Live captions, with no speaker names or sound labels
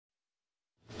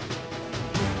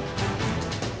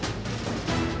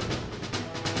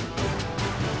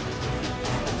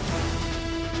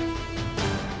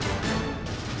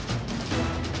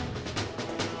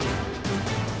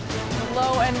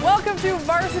and welcome to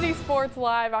Varsity Sports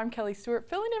Live. I'm Kelly Stewart,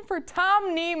 filling in for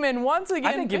Tom Neiman once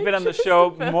again. I think you've been on the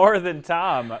show more than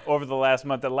Tom over the last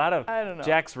month. A lot of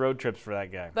Jack's road trips for that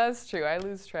guy. That's true. I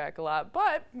lose track a lot,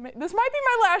 but this might be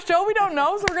my last show. We don't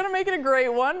know, so we're going to make it a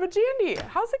great one. But Jandy,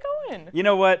 how's it going? You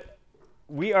know what?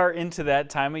 We are into that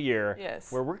time of year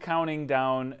where we're counting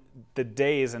down the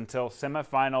days until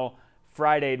semifinal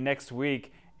Friday next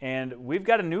week. And we've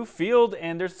got a new field,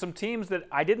 and there's some teams that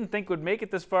I didn't think would make it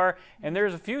this far, and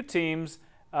there's a few teams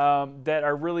that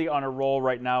are really on a roll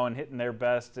right now and hitting their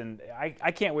best, and I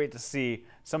can't wait to see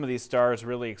some of these stars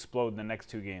really explode in the next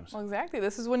two games. Well, exactly.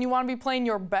 This is when you want to be playing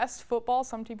your best football.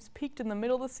 Some teams peaked in the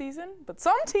middle of the season, but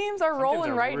some teams are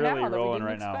rolling right now that we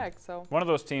didn't expect. So one of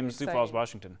those teams, Sioux Falls,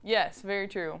 Washington. Yes, very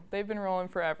true. They've been rolling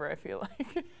forever, I feel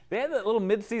like. They had that little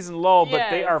midseason lull,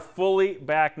 but they are fully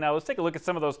back now. Let's take a look at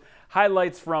some of those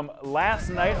highlights from last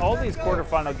night. All these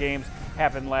quarterfinal games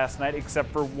happened last night,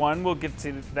 except for one. We'll get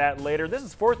to that later. This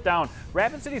is fourth down.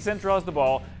 Rapid City Central has the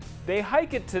ball. They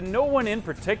hike it to no one in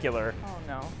particular. Oh,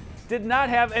 no. Did not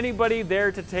have anybody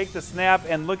there to take the snap,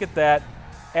 and look at that.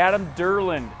 Adam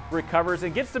Derland recovers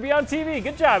and gets to be on TV.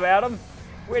 Good job, Adam.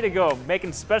 Way to go,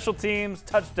 making special teams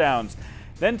touchdowns.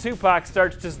 Then Tupac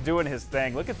starts just doing his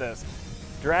thing. Look at this.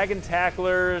 Dragging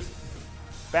tacklers,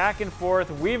 back and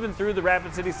forth, weaving through the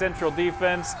Rapid City Central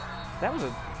defense. That was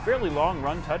a fairly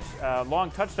long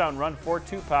touchdown run for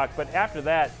Tupac, but after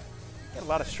that, he had a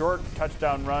lot of short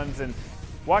touchdown runs, and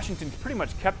Washington pretty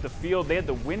much kept the field. They had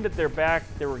the wind at their back.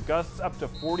 There were gusts up to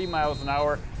 40 miles an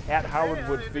hour at Howard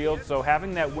Wood Field, so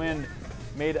having that wind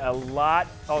made a lot.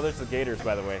 Oh, there's the Gators,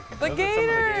 by the way. The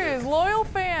Gators, loyal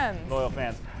fans. Loyal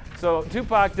fans. So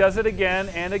Tupac does it again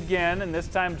and again, and this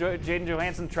time Jaden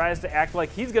Johansson tries to act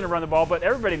like he's going to run the ball, but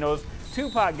everybody knows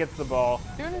Tupac gets the ball.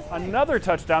 Another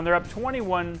touchdown. They're up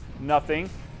 21-0.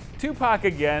 Tupac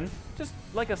again, just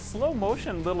like a slow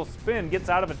motion little spin, gets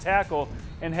out of a tackle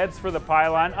and heads for the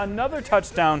pylon. Another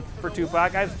touchdown for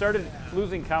Tupac. I've started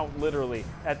losing count literally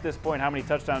at this point how many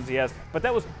touchdowns he has, but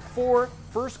that was 4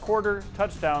 first-quarter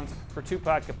touchdowns for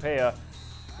Tupac Capella.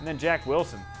 And then Jack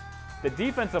Wilson. The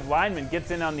defensive lineman gets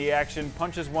in on the action,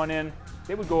 punches one in.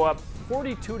 They would go up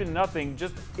 42-0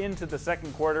 just into the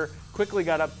second quarter. Quickly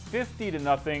got up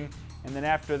 50-0, and then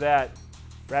after that,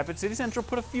 Rapid City Central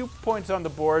put a few points on the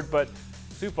board, but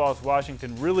Sioux Falls,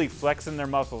 Washington really flexing their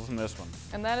muscles in this one.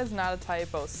 And that is not a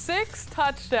typo. 6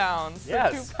 touchdowns for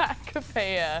Tupac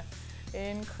Capella.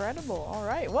 Incredible. All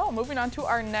right, well, moving on to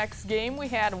our next game, we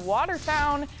had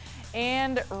Watertown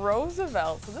and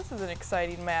Roosevelt. So this is an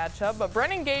exciting matchup, but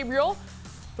Brennan Gabriel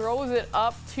throws it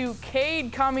up to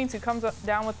Cade Cummings, who comes up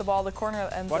down with the ball, the corner of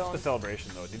the end zone. Watch the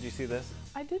celebration, though. Did you see this?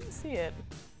 I didn't see it.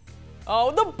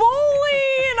 Oh, the bowling!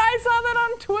 I saw that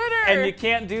on Twitter. And you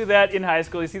can't do that in high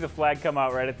school. You see the flag come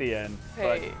out right at the end.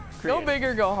 Hey, go big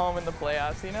or go home in the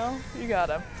playoffs, you know? You got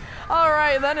him. All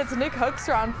right, then it's Nick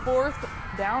Hoekstra on fourth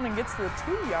down and gets to the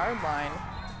 2-yard line.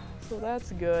 So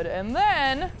that's good. And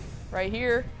then, right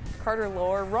here, Carter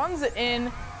Lohr runs it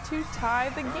in to tie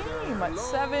the game at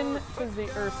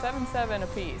 7-7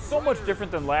 apiece. So much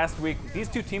different than last week. These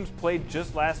two teams played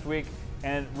just last week,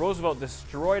 and Roosevelt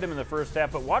destroyed them in the first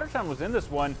half, but Watertown was in this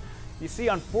one. You see,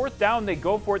 on fourth down, they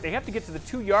go for it. They have to get to the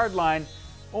 2-yard line,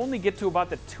 only get to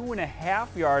about the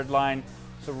 2.5-yard line,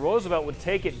 so Roosevelt would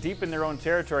take it deep in their own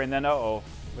territory, and then,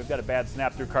 we've got a bad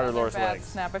snap through Carter Lohr's legs.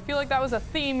 Snap. I feel like that was a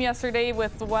theme yesterday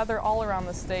with the weather all around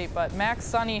the state, but Max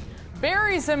Sonny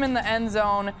buries him in the end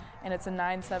zone, and it's a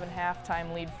 9-7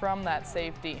 halftime lead from that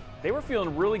safety. They were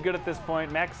feeling really good at this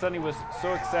point. Max Sonny was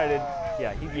so excited.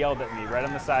 Yeah, he yelled at me right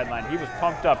on the sideline. He was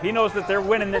pumped up. He knows that they're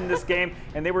winning in this game,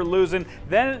 and they were losing.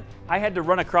 Then I had to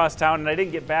run across town, and I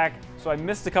didn't get back, so I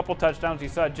missed a couple touchdowns. You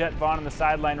saw Jet Vaughn on the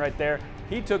sideline right there.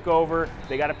 He took over.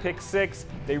 They got a pick 6.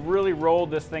 They really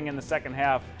rolled this thing in the second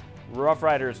half. Rough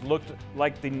Riders looked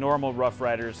like the normal Rough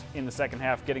Riders in the second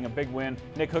half, getting a big win.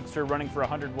 Nick Hoekstra running for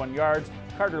 101 yards.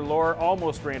 Carter Lohr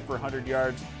almost ran for 100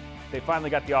 yards. They finally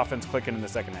got the offense clicking in the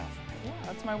second half. Yeah,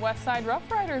 that's my West Side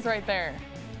Rough Riders right there.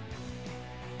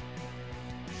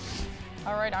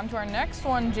 All right, on to our next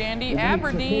one, Jandy.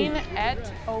 Aberdeen at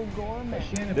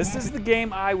O'Gorman. This is the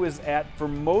game I was at for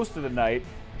most of the night,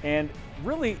 and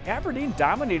really Aberdeen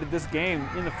dominated this game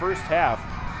in the first half.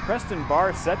 Preston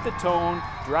Barr set the tone,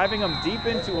 driving them deep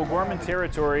into O'Gorman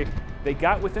territory. They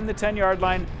got within the 10-yard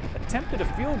line, attempted a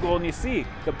field goal, and you see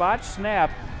the botched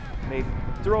snap. They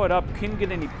throw it up, couldn't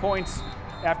get any points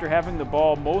after having the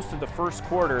ball most of the first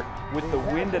quarter with the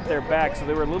wind at their back, so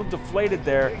they were a little deflated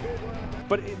there.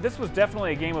 But this was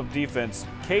definitely a game of defense.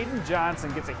 Caden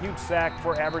Johnson gets a huge sack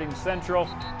for Aberdeen Central.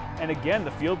 And again,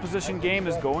 the field position game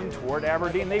is going toward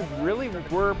Aberdeen. They really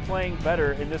were playing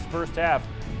better in this first half.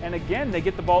 And again, they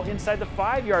get the ball inside the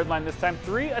 5-yard line this time.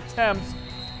 3 attempts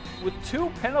with 2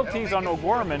 penalties on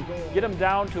O'Gorman, get them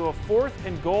down to a 4th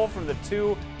and goal from the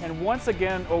 2. And once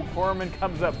again, O'Gorman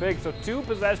comes up big. So 2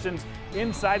 possessions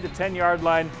inside the 10-yard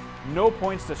line. No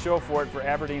points to show for it for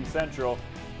Aberdeen Central.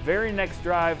 Very next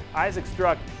drive, Isaac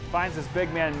Struck finds his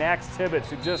big man, Max Tibbetts,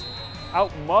 who just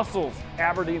out-muscles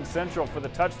Aberdeen Central for the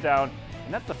touchdown.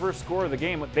 And that's the first score of the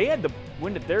game. They had the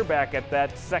wind at their back at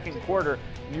that second quarter,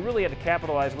 and you really had to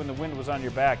capitalize when the wind was on your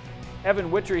back.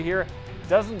 Evan Witry here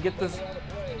doesn't get the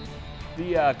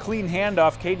clean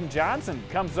handoff. Caden Johnson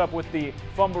comes up with the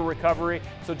fumble recovery.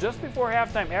 So just before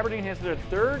halftime, Aberdeen has their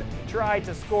 3rd try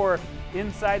to score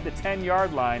inside the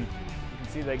 10-yard line. You can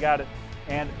see they got it.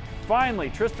 And finally,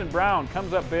 Tristan Brown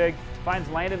comes up big, finds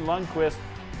Landon Lundquist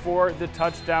for the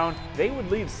touchdown. They would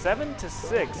lead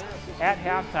 7-6 at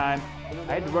halftime.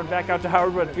 I had to run back out to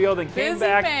Howard Wood Field and came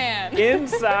back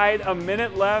inside, a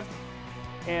minute left,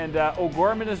 and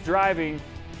O'Gorman is driving,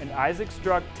 and Isaac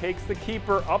Struck takes the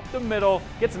keeper up the middle,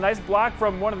 gets a nice block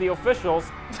from one of the officials,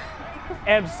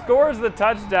 and scores the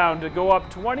touchdown to go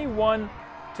up 21-14.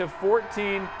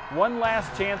 One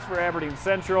last chance for Aberdeen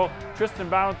Central. Tristan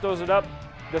Brown throws it up.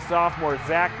 The sophomore,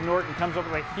 Zach Norton, comes up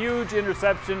with a huge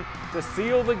interception to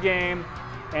seal the game,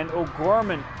 and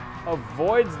O'Gorman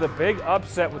avoids the big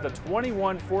upset with a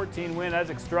 21-14 win.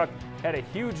 Isaac Struck had a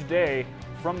huge day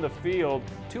from the field.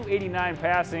 289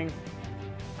 passing,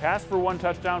 passed for 1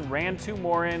 touchdown, ran 2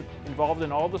 more in, involved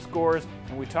in all the scores,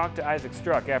 and we talked to Isaac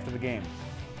Struck after the game.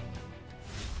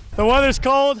 The weather's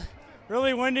cold,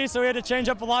 really windy, so we had to change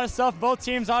up a lot of stuff. Both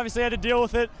teams obviously had to deal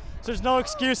with it, so there's no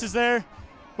excuses there.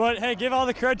 But hey, give all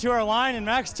the credit to our line, and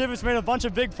Max Tibbetts made a bunch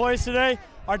of big plays today.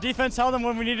 Our defense held them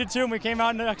when we needed to, and we came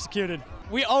out and executed.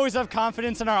 We always have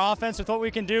confidence in our offense with what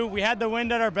we can do. We had the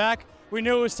wind at our back. We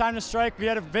knew it was time to strike. We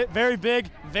had a very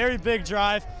big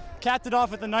drive. Capped it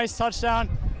off with a nice touchdown.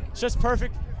 It's just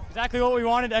perfect. Exactly what we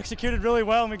wanted, executed really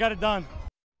well, and we got it done.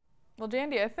 Well,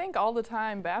 Jandy, I think all the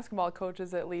time basketball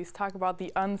coaches at least talk about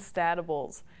the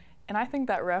unstatables. And I think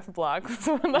that ref block was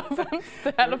one of those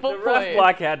unstatable plays. The ref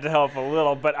block had to help a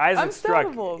little, but Isaac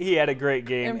Struck, he had a great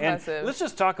game. Impressive. And let's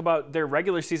just talk about their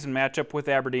regular season matchup with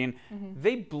Aberdeen.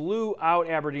 They blew out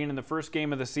Aberdeen in the first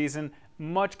game of the season,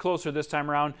 much closer this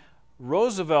time around.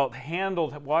 Roosevelt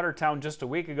handled Watertown just a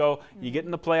week ago. You get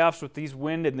in the playoffs with these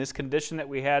wind and this condition that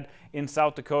we had in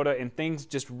South Dakota, and things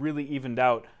just really evened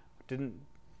out. Didn't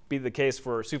be the case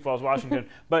for Sioux Falls, Washington.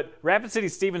 But Rapid City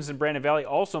Stevens and Brandon Valley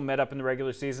also met up in the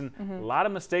regular season. A lot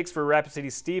of mistakes for Rapid City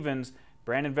Stevens.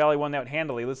 Brandon Valley won that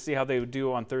handily. Let's see how they would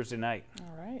do on Thursday night.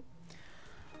 All right.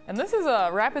 And this is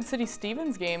a Rapid City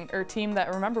Stevens game, or team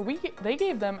that, remember, they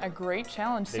gave them a great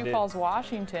challenge, Sioux Falls,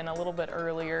 Washington, a little bit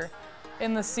earlier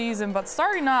in the season. But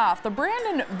starting off, the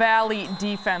Brandon Valley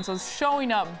defense was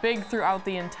showing up big throughout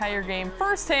the entire game.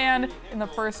 Firsthand in the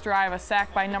first drive, a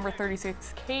sack by number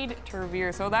 36, Cade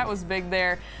Tervier. So that was big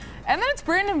there. And then it's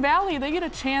Brandon Valley. They get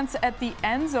a chance at the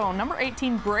end zone. Number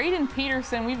 18, Braden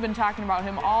Peterson. We've been talking about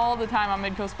him all the time on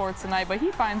Midco Sports tonight, but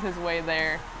he finds his way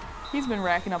there. He's been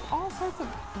racking up all sorts of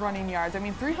running yards. I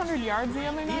mean, 300 yards the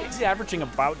other night. He's averaging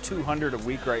about 200 a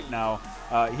week right now.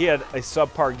 He had a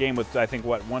subpar game with, I think,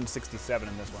 what, 167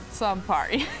 in this one. Subpar.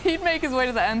 He'd make his way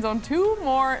to the end zone 2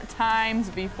 more times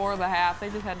before the half. They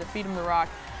just had to feed him the rock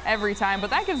every time. But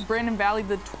that gives Brandon Valley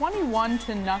the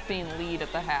 21-0 lead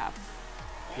at the half.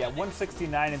 Yeah,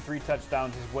 169 and 3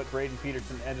 touchdowns is what Braden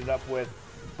Peterson ended up with.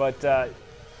 But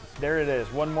there it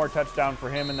is, 1 more touchdown for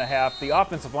him in the half. The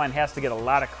offensive line has to get a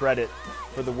lot of credit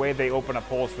for the way they open up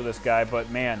holes for this guy, but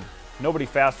man, nobody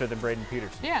faster than Braden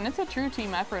Peterson. Yeah, and it's a true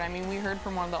team effort. I mean, we heard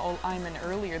from one of the old linemen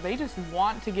earlier. They just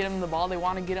want to get him the ball. They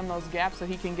want to get him those gaps so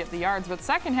he can get the yards. But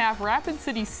second half, Rapid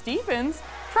City Stevens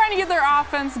trying to get their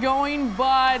offense going,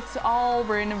 but all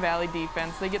Brandon Valley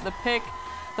defense. They get the pick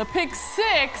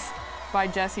 6 by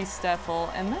Jesse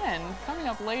Steffel. And then, coming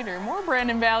up later, more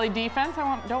Brandon Valley defense.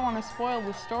 Don't want to spoil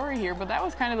the story here, but that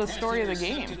was kind of the story of the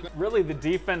game. Really, the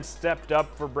defense stepped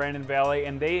up for Brandon Valley,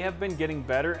 and they have been getting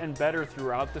better and better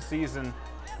throughout the season.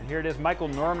 And here it is, Michael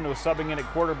Norman was subbing in at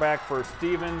quarterback for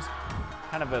Stevens.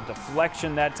 Kind of a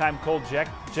deflection that time. Cole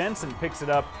Jensen picks it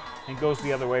up and goes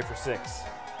the other way for 6.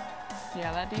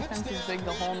 Yeah, that defense is big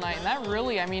the whole night. And that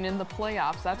really, I mean, in the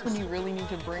playoffs, that's when you really need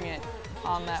to bring it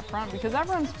on that front, because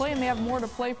everyone's playing, they have more to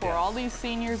play for. All these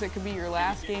seniors, it could be your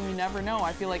last game, you never know.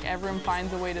 I feel like everyone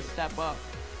finds a way to step up.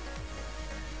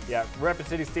 Yeah, Rapid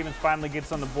City Stevens finally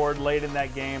gets on the board late in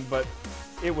that game, but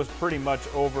it was pretty much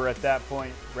over at that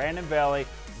point. Brandon Valley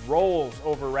rolls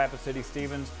over Rapid City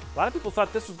Stevens. A lot of people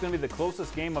thought this was going to be the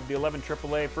closest game of the 11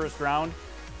 AAA first round.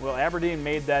 Well, Aberdeen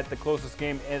made that the closest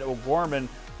game at O'Gorman,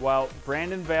 while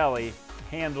Brandon Valley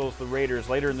handles the Raiders.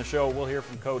 Later in the show, we'll hear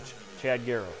from Coach Chad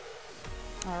Garrow.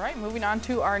 All right, moving on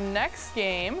to our next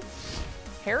game.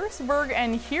 Harrisburg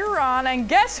and Huron, and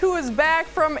guess who is back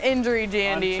from injury,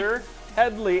 Jandy? Hunter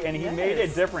Headley, and he made a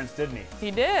difference, didn't he?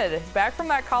 He did. He's back from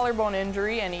that collarbone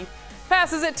injury, and he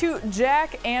passes it to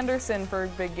Jack Anderson for a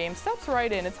big game. Steps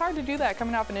right in. It's hard to do that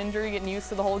coming off an injury, getting used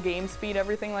to the whole game speed,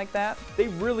 everything like that. They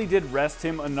really did rest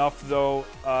him enough, though.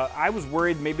 I was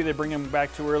worried maybe they bring him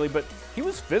back too early, but he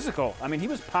was physical. I mean, he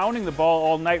was pounding the ball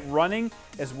all night, running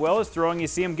as well as throwing. You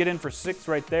see him get in for 6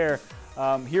 right there.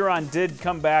 Huron did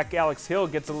come back. Alex Hill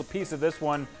gets a little piece of this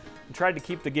one and tried to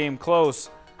keep the game close,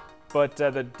 but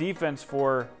the defense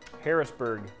for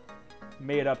Harrisburg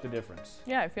made up the difference.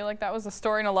 Yeah, I feel like that was the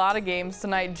story in a lot of games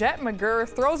tonight. Jet McGurr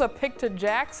throws a pick to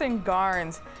Jackson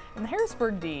Garnes, and the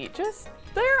Harrisburg D just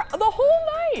there the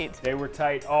whole night. They were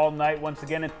tight all night once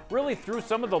again, and really through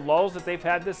some of the lulls that they've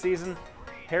had this season,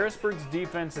 Harrisburg's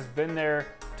defense has been there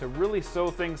to really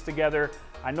sew things together.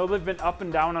 I know they've been up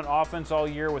and down on offense all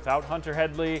year without Hunter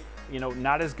Headley. You know,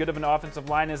 not as good of an offensive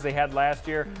line as they had last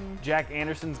year. Jack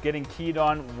Anderson's getting keyed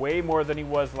on way more than he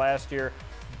was last year.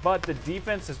 But the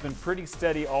defense has been pretty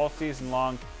steady all season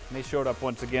long, and they showed up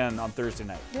once again on Thursday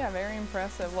night. Yeah, very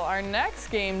impressive. Well, our next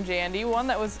game, Jandy, one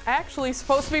that was actually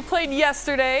supposed to be played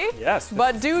yesterday. Yes.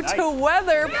 But due to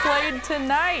weather, played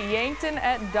tonight. Yankton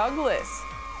at Douglas.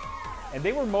 And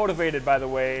they were motivated, by the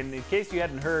way, and in case you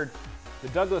hadn't heard, the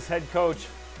Douglas head coach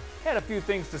had a few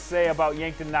things to say about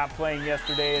Yankton not playing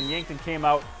yesterday, and Yankton came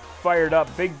out fired up.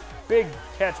 Big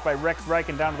catch by Rex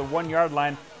Reichen down to the 1-yard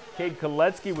line. Cade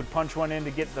Koletsky would punch one in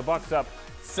to get the Bucks up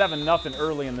 7-0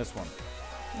 early in this one.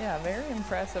 Yeah, very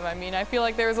impressive. I mean, I feel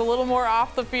like there was a little more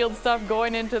off-the-field stuff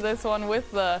going into this one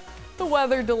with the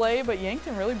weather delay, but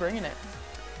Yankton really bringing it.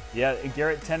 Yeah,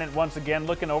 Garrett Tennant once again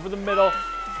looking over the middle.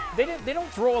 They don't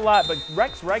throw a lot, but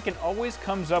Rex Reichen always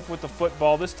comes up with the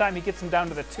football. This time he gets him down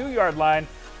to the 2-yard line,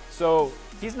 so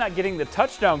he's not getting the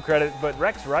touchdown credit, but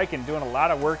Rex Reichen doing a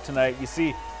lot of work tonight. You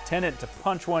see Tennant to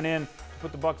punch one in,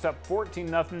 put the Bucks up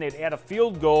 14-0. They'd add a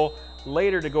field goal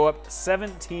later to go up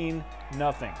 17-0.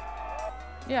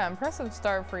 Yeah, impressive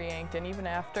start for Yankton, even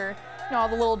after all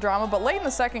the little drama. But late in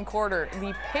the second quarter,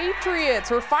 the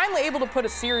Patriots were finally able to put a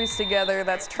series together.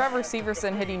 That's Trevor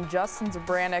Severson hitting Justin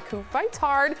Zabranek, who fights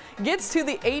hard, gets to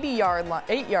the 8-yard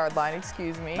line,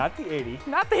 excuse me. Not the 80.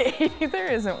 Not the 80,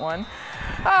 there isn't one.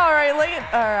 All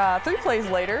right, 3 plays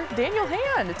later, Daniel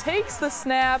Hand takes the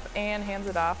snap and hands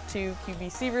it off to QB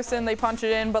Severson. They punch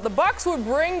it in, but the Bucks would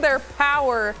bring their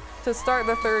power to start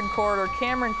the third quarter.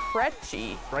 Cameron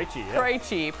Krejci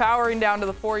powering down to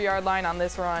the 4-yard line on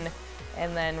this run.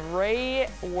 And then Ray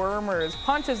Wormers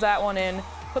punches that one in,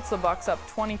 puts the Bucks up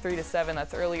 23-7.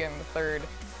 That's earlier in the third.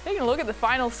 Taking a look at the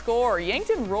final score,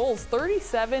 Yankton rolls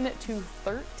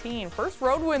 37-13. First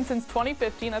road win since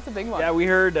 2015. That's a big one. Yeah, we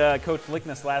heard Coach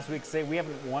Lickness last week say we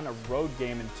haven't won a road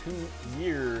game in 2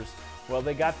 years. Well,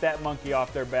 they got that monkey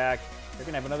off their back. They're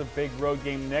going to have another big road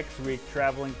game next week,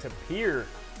 traveling to Pierre.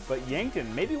 But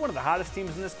Yankton, maybe one of the hottest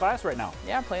teams in this class right now.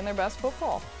 Yeah, playing their best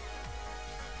football.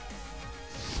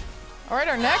 All right,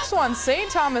 our next one,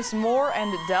 St. Thomas More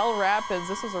and Del Rapids.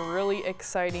 This was a really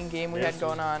exciting game we had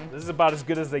going on. This is about as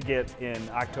good as they get in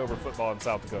October football in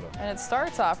South Dakota. And it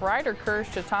starts off Ryder Kirsch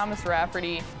to Thomas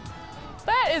Rafferty.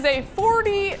 That is a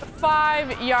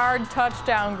 45-yard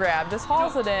touchdown grab. Just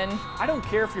hauls it in. I don't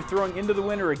care if you're throwing into the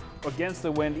wind or against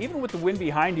the wind. Even with the wind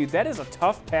behind you, that is a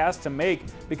tough pass to make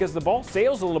because the ball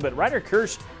sails a little bit. Ryder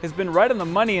Kirsch has been right on the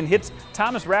money and hits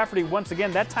Thomas Rafferty once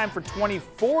again, that time for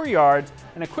 24 yards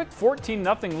and a quick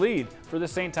 14-0 lead for the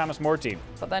St. Thomas More team.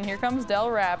 But then here comes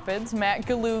Del Rapids, Matt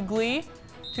Galugli.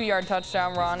 2-yard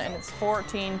touchdown run, and it's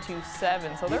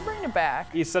 14-7. So they're bringing it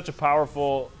back. He's such a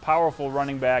powerful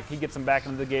running back. He gets them back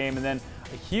into the game, and then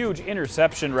a huge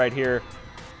interception right here.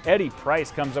 Eddie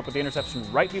Price comes up with the interception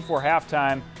right before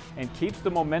halftime and keeps the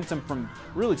momentum from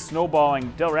really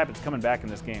snowballing. Del Rapids coming back in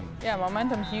this game. Yeah,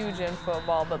 momentum huge in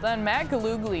football. But then Matt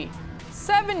Galugli,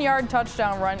 7-yard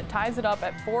touchdown run. It ties it up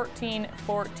at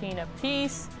 14-14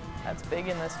 apiece. That's big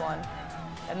in this one.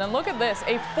 And then look at this,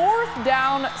 a 4th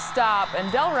down stop,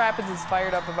 and Del Rapids is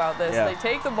fired up about this. Yeah. They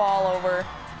take the ball over.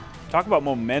 Talk about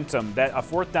momentum. That a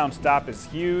 4th down stop is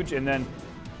huge, and then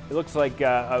it looks like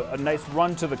a nice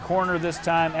run to the corner this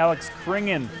time. Alex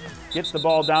Kringen gets the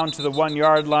ball down to the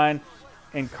 1-yard line,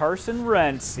 and Carson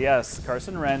Rentz, yes,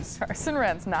 Carson Rentz. Carson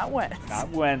Rentz, not Wentz. Not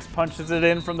Wentz, punches it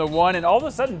in from the 1, and all of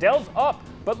a sudden Del's up.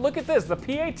 But look at this, the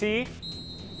PAT.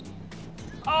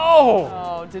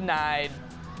 Oh, denied.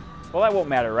 Well, that won't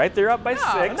matter, right? They're up by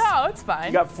 6. No, it's fine.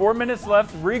 You got 4 minutes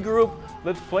left. Regroup.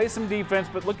 Let's play some defense.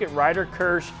 But look at Ryder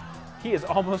Kirsch. He is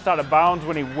almost out of bounds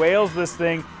when he whales this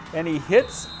thing. and he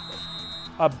hits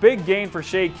a big gain for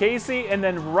Shea Casey, and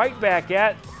then right back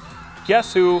at,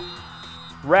 guess who?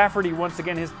 Rafferty once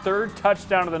again, his third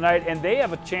touchdown of the night, and they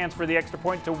have a chance for the extra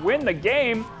point to win the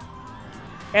game.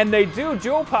 And they do.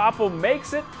 Joe Popple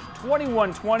makes it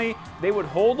 21-20. They would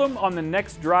hold them on the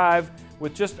next drive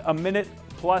with just a minute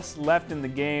plus left in the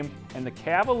game, and the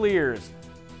Cavaliers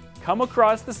come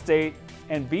across the state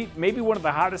and beat maybe one of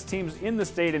the hottest teams in the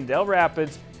state in Del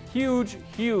Rapids. Huge,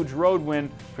 huge road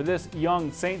win for this young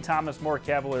St. Thomas More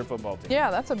Cavalier football team. Yeah,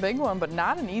 that's a big one, but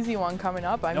not an easy one coming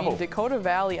up. I mean, Dakota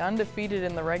Valley undefeated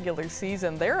in the regular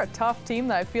season. They're a tough team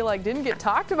that I feel like didn't get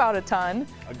talked about a ton.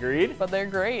 Agreed. But they're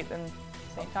great, and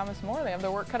St. Thomas More, they have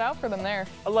their work cut out for them there.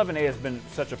 11A has been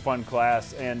such a fun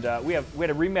class, and we had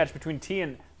a rematch between T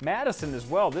and Madison as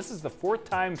well. This is the fourth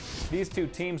time these two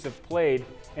teams have played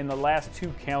in the last 2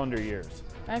 calendar years.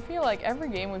 I feel like every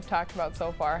game we've talked about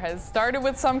so far has started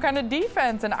with some kind of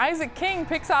defense, and Isaac King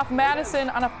picks off Madison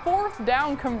on a 4th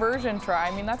down conversion try.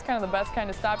 I mean, that's kind of the best kind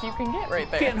of stop you can get right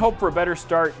there. Can't hope for a better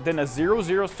start than a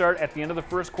 0-0 start at the end of the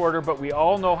first quarter, but we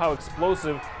all know how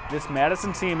explosive this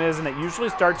Madison team is, and it usually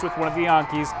starts with one of the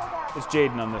Yankees. It's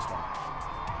Jaden on this one.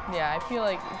 Yeah, I feel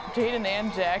like Jaden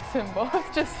and Jackson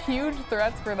both just huge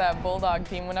threats for that Bulldog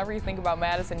team. Whenever you think about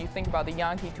Madison, you think about the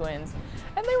Yankee twins.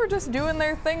 And they were just doing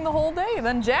their thing the whole day.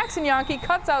 Then Jackson Yankee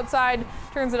cuts outside,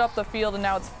 turns it up the field, and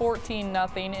now it's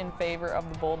 14-0 in favor of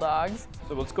the Bulldogs.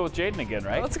 So let's go with Jaden again,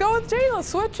 right? Let's go with Jaden. Let's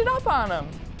switch it up on him.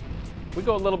 We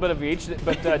go a little bit of each,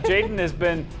 but Jaden has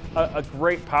been a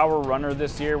great power runner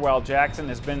this year, while Jackson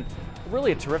has been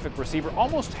really a terrific receiver.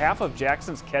 Almost half of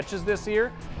Jackson's catches this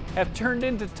year have turned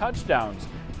into touchdowns.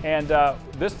 And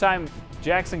this time,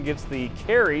 Jackson gets the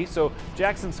carry. So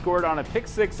Jackson scored on a pick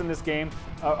 6 in this game,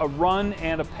 a run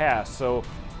and a pass. So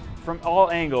from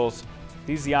all angles,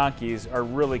 these Yankees are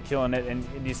really killing it. And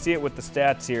you see it with the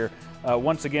stats here.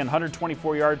 Once again,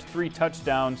 124 yards, 3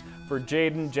 touchdowns for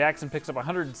Jaden. Jackson picks up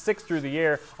 106 through the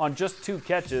air on just 2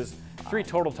 catches, 3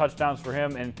 total touchdowns for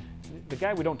him. And the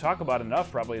guy we don't talk about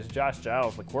enough probably is Josh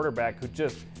Giles, the quarterback, who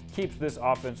just keeps this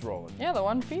offense rolling. Yeah, the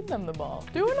one feeding them the ball.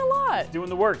 Doing a lot. Doing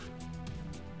the work.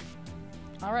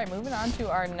 All right, moving on to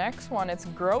our next one. It's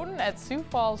Groton at Sioux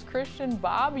Falls Christian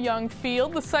Bob Young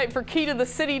Field, the site for Key to the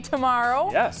City tomorrow.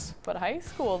 Yes. But high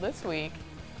school this week.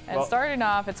 And well, starting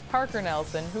off, it's Parker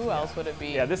Nelson. Who else would it be?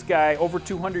 Yeah, this guy, over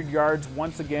 200 yards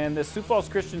once again. This Sioux Falls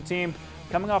Christian team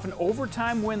coming off an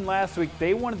overtime win last week.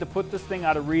 They wanted to put this thing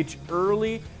out of reach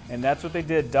early, and that's what they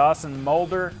did. Dawson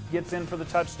Mulder gets in for the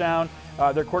touchdown.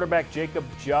 Their quarterback, Jacob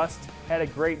Just, had a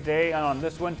great day on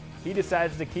this one. He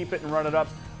decides to keep it and run it up.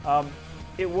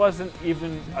 It wasn't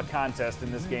even a contest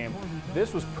in this game.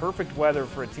 This was perfect weather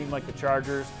for a team like the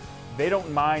Chargers. They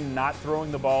don't mind not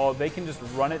throwing the ball. They can just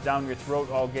run it down your throat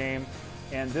all game.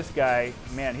 And this guy,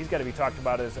 man, he's got to be talked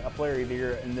about as a player of the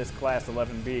year in this Class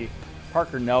 11B.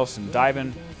 Parker Nelson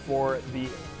diving for the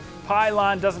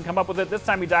pylon, doesn't come up with it. This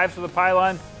time he dives for the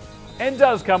pylon and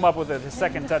does come up with it. His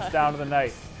second touchdown of the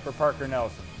night for Parker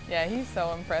Nelson. Yeah, he's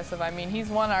so impressive. I mean, he's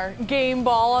won our game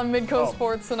ball on Midco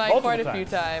Sports tonight quite a few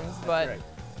times. But right.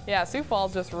 Yeah, Sioux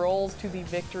Falls just rolls to the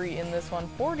victory in this one,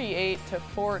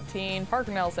 48-14.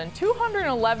 Parker Nelson,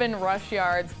 211 rush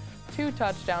yards, 2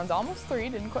 touchdowns, almost 3.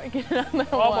 Didn't quite get it on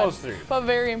that one. Almost 3. But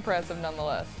very impressive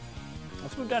nonetheless.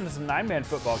 Let's move down to some 9-man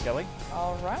football, Kelly.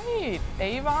 All right,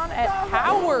 Avon at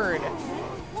Howard.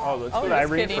 Oh, let's go to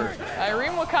Irene first.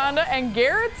 Irene Wakanda and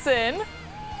Garrettson,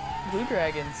 Blue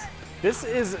Dragons. This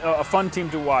is a fun team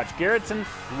to watch. Garrettson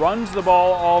runs the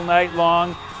ball all night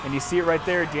long, and you see it right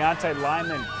there. Deontay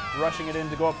Lyman rushing it in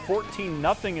to go up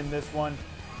 14-0 in this one.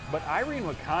 But Irene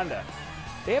Wakanda,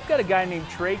 they have got a guy named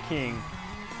Trey King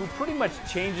who pretty much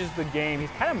changes the game. He's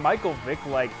kind of Michael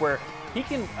Vick-like, where he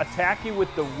can attack you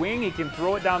with the wing, he can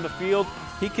throw it down the field,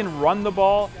 he can run the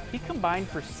ball. He combined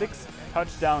for 6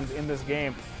 touchdowns in this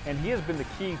game, and he has been the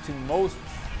key to most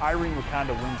Irene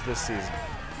Wakanda wins this season.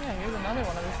 Yeah, here's another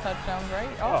one of his touchdowns, right?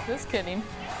 Oh, just kidding.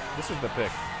 This was the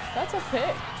pick. That's a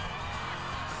pick.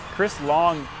 Chris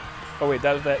Long, oh wait,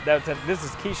 this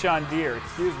is Keyshawn Deere,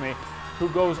 excuse me, who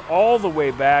goes all the way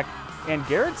back, and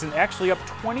Garrettson actually up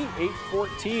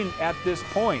 28-14 at this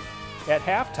point at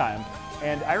halftime.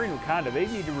 And Irene Wakanda, they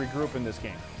need to regroup in this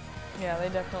game. Yeah, they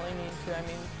definitely need to. I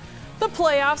mean, the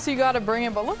playoffs, you got to bring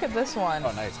it, but look at this one.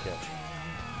 Oh, nice catch.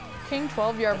 King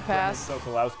 12-yard pass.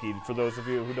 Sokolowski, for those of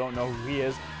you who don't know who he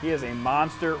is a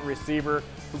monster receiver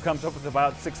who comes up with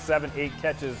about 6, 7, 8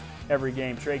 catches every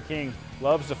game. Trey King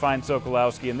loves to find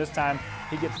Sokolowski, and this time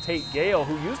he gets Tate Gale,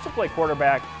 who used to play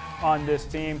quarterback on this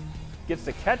team, gets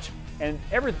the catch, and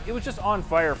it was just on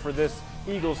fire for this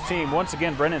Eagles team. Once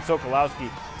again, Brendan Sokolowski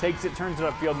takes it, turns it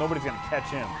upfield. Nobody's going to catch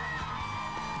him.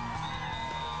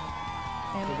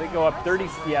 So they go up 30,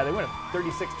 yeah, they went up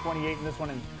 36-28 in this one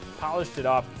and polished it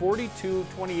off.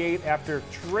 42-28 after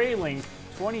trailing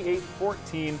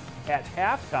 28-14 at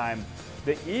halftime.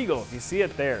 The Eagles, you see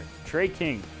it there. Trey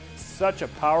King, such a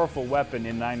powerful weapon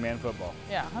in 9-man football.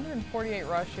 Yeah, 148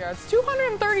 rush yards,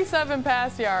 237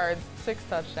 pass yards, 6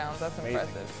 touchdowns. That's amazing.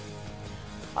 Impressive.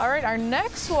 All right, our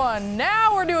next one.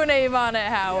 Now we're doing Avon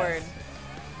at Howard.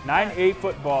 Yes. 9A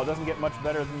football doesn't get much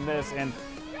better than this. And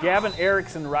Gavin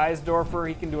Erickson Reisdorfer,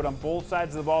 he can do it on both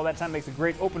sides of the ball. That time makes a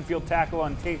great open field tackle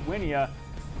on Tate Winia.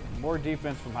 More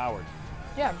defense from Howard.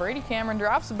 Yeah, Brady Cameron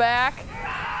drops back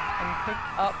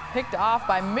and picked off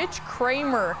by Mitch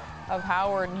Kramer of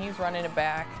Howard, and he's running it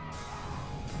back.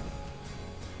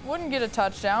 Wouldn't get a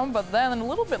touchdown, but then a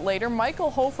little bit later,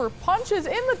 Michael Hofer punches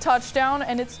in the touchdown,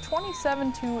 and it's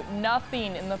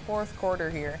 27-0 in the fourth quarter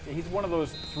here. He's one of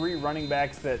those 3 running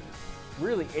backs that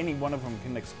really any one of them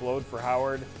can explode for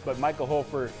Howard, but Michael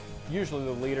Hofer, usually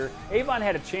the leader. Avon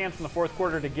had a chance in the fourth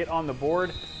quarter to get on the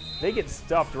board. They get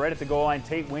stuffed right at the goal line.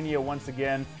 Tate Winia once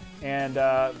again, and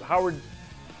Howard,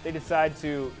 they decide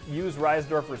to use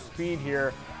Reisdorfer's speed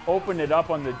here, open it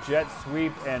up on the jet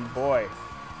sweep, and boy,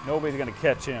 nobody's going to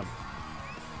catch him.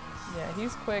 Yeah,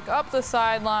 he's quick up the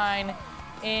sideline,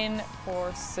 in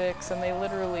for 6, and they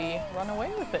literally run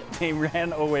away with it. They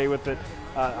ran away with it.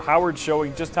 Howard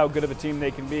showing just how good of a team they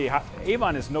can be.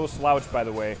 Avon is no slouch, by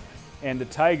the way, and the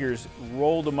Tigers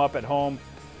rolled them up at home.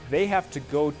 They have to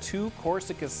go to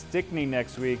Corsica Stickney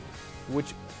next week,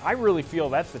 which I really feel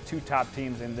that's the 2 top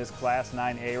teams in this Class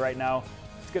 9A right now.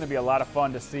 It's going to be a lot of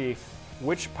fun to see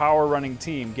which power running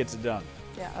team gets it done.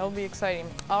 Yeah, it'll be exciting.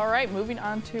 All right, moving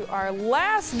on to our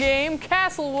last game,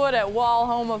 Castlewood at Wall,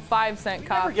 home of 5-cent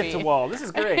coffee. Never get to Wall. This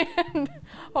is great. And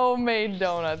homemade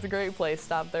donuts. A great place.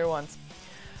 Stopped there once.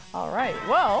 All right,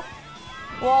 well,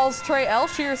 Wall's Trey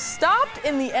Elshier stopped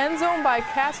in the end zone by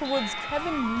Castlewood's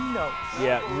Kevin Munoz.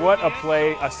 Yeah, what a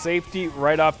play. A safety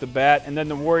right off the bat. And then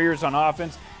the Warriors on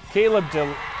offense. Caleb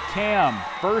DeCam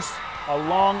bursts a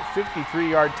long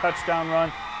 53-yard touchdown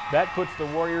run. That puts the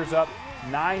Warriors up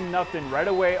 9-0 right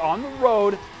away on the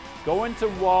road, going to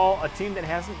Wall, a team that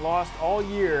hasn't lost all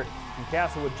year, and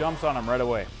Castlewood jumps on them right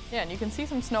away. Yeah, and you can see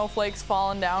some snowflakes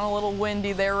falling down, a little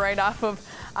windy there right off of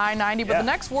I-90, but the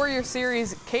next Warrior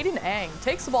series, Caden Ang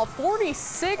takes the ball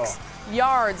 46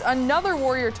 yards, another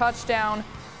Warrior touchdown,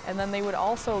 and then they would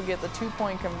also get the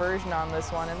 2-point conversion on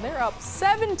this one, and they're up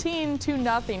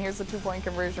 17-0. Here's the 2-point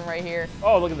conversion right here.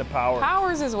 Oh, look at the power.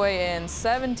 Powers his way in,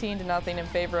 17-0 in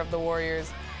favor of the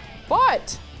Warriors.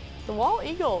 But the Wall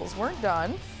Eagles weren't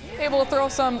done. Able to throw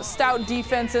some stout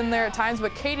defense in there at times,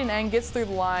 but Caden Eng gets through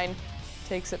the line,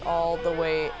 takes it all the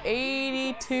way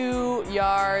 82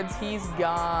 yards. He's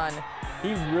gone.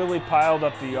 He really piled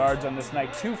up the yards on this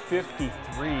night.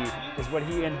 253 is what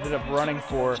he ended up running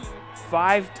for.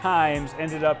 5 times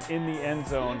ended up in the end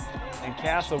zone. And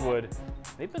Castlewood,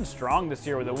 they've been strong this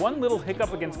year with a one little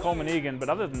hiccup against Coleman-Egan, but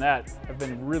other than that, have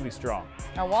been really strong.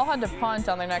 Now, Wall had to punt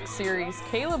on their next series.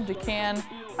 Caleb DeCan,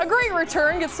 a great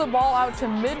return, gets the ball out to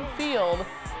midfield,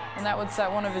 and that would set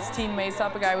one of his teammates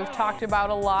up, a guy we've talked about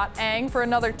a lot, Ang, for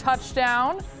another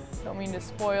touchdown. Don't mean to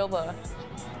spoil the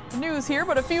news here,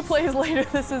 but a few plays later,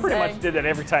 this is pretty much did that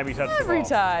every time he touched the ball. Every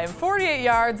time. 48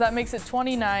 yards, that makes it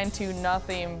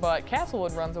 29-0, but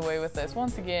Castlewood runs away with this.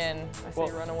 Once again, I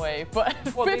say run away, but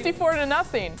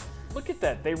 54-0. Look at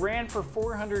that. They ran for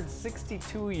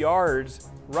 462 yards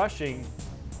rushing,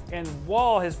 and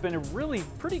Wall has been a really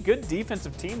pretty good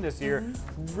defensive team this year.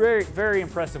 Very, very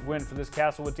impressive win for this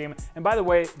Castlewood team. And by the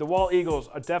way, the Wall Eagles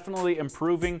are definitely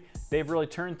improving. They've really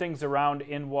turned things around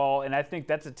in Wall, and I think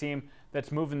that's a team that's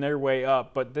moving their way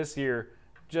up, but this year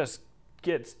just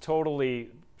gets totally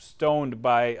stoned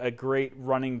by a great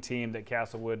running team that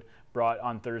Castlewood brought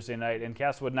on Thursday night. And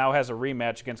Castlewood now has a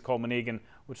rematch against Coleman-Egan,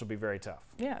 which will be very tough.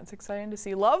 Yeah, it's exciting to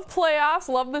see. Love playoffs,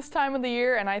 love this time of the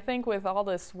year, and I think with all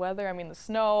this weather, I mean the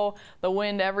snow, the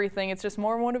wind, everything, it's just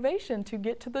more motivation to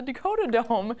get to the Dakota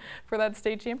Dome for that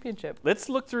state championship. Let's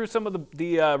look through some of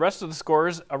the rest of the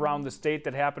scores around the state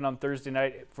that happened on Thursday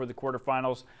night for the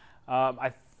quarterfinals.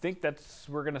 I think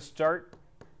we're going to start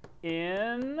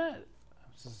in,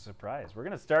 this is a surprise, we're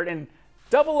going to start in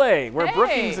Double-A, where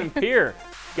Brookings and Pierre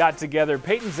got together.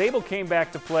 Peyton Zabel came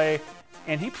back to play,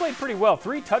 and he played pretty well.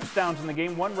 3 touchdowns in the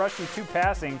game, 1 rushing, 2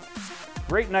 passing.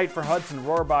 Great night for Hudson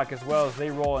Rohrbach as well as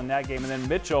they roll in that game. And then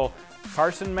Mitchell,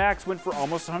 Carson Max went for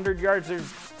almost 100 yards. They're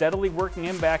steadily working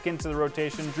him back into the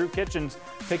rotation. Drew Kitchens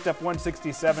picked up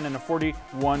 167 and a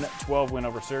 41-12 win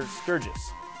over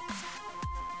Sturgis.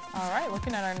 All right,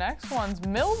 looking at our next ones,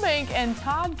 Millbank and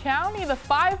Todd County, the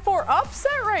 5-4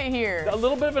 upset right here. A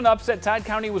little bit of an upset. Todd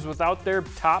County was without their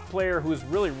top player who's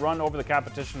really run over the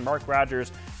competition, Mark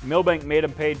Rogers. Millbank made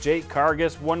him pay. Jake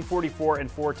Cargus, 144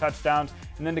 and 4 touchdowns.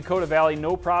 And then Dakota Valley,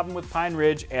 no problem with Pine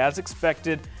Ridge, as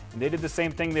expected. And they did the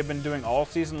same thing they've been doing all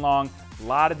season long. A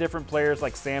lot of different players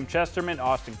like Sam Chesterman,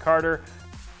 Austin Carter,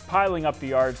 piling up the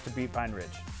yards to beat Pine Ridge.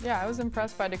 Yeah, I was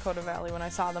impressed by Dakota Valley when I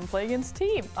saw them play against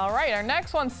team. All right, our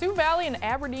next one, Sioux Valley and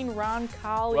Aberdeen Ron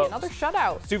Colley, well, another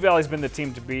shutout. Sioux Valley's been the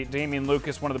team to beat. Damian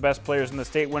Lucas, one of the best players in the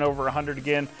state, went over 100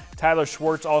 again. Tyler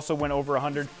Schwartz also went over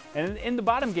 100. And in the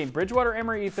bottom game, Bridgewater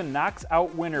Emory Ethan knocks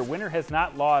out Winter. Winter has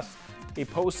not lost a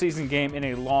postseason game in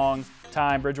a long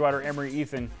time. Bridgewater Emory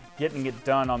Ethan getting it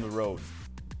done on the road.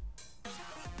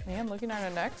 And looking at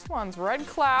our next ones, Red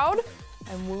Cloud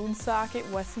and Woonsocket,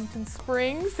 Wessington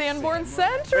Springs, Sanborn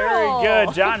Central. Very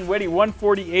good. John Whitty,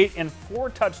 148 and 4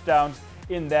 touchdowns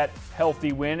in that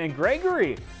healthy win. And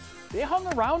Gregory, they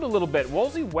hung around a little bit.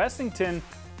 Wolsey Wessington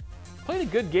played a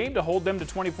good game to hold them to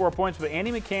 24 points, but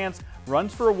Andy McCants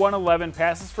runs for a 111,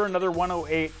 passes for another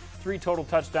 108, 3 total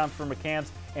touchdowns for McCants.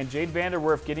 And Jade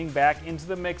Vanderwerf getting back into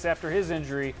the mix after his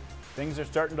injury. Things are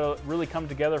starting to really come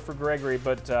together for Gregory,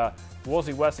 but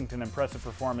Wolsey Wessington, impressive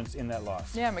performance in that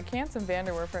loss. Yeah, McCants and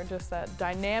Vanderwerf are just that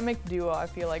dynamic duo, I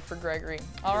feel like, for Gregory.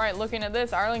 All right, looking at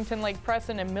this, Arlington Lake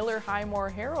Preston and Miller Highmore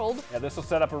Herald. Yeah, this will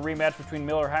set up a rematch between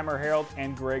Miller Highmore Herald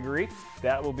and Gregory.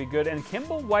 That will be good. And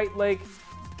Kimball White Lake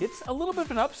gets a little bit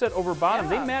of an upset over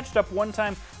Bonham. Yeah. They matched up one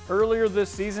time earlier this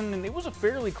season, and it was a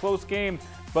fairly close game,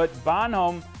 but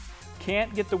Bonham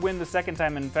can't get the win the second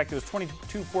time. In fact, it was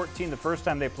 22-14 the first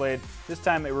time they played. This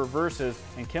time it reverses,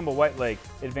 and Kimball White Lake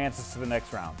advances to the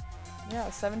next round. Yeah,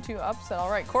 7-2 upset. All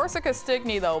right, Corsica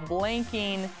Stickney, though,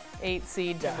 blanking 8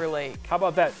 seed Timberlake. How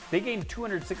about that? They gained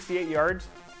 268 yards,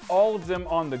 all of them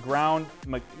on the ground.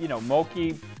 You know,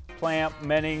 Moki, Plamp,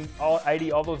 Menning,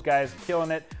 Idy, all those guys killing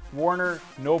it. Warner,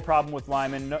 no problem with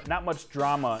Lyman. Not much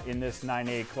drama in this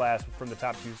 9A class from the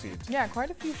top 2 seeds. Yeah,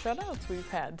 quite a few shutouts we've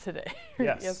had today,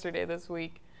 yes. Yesterday, this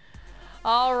week.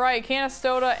 All right,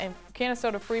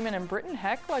 Canastota Freeman and Britton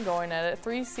Heckla going at it,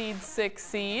 3 seed, 6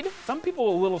 seed. Some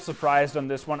people a little surprised on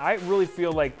this one. I really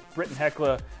feel like Britton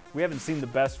Heckla, we haven't seen the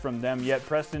best from them yet.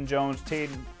 Preston Jones,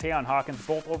 Tayon Hawkins,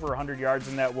 both over 100 yards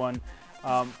in that one.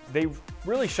 They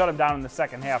really shut them down in the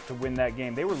second half to win that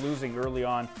game. They were losing early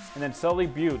on. And then Sully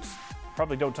Buttes,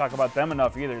 probably don't talk about them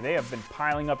enough either. They have been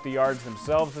piling up the yards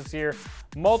themselves this year.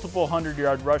 Multiple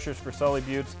 100-yard rushers for Sully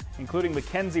Buttes, including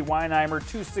Mackenzie Weinheimer,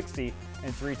 260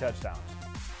 and 3 touchdowns.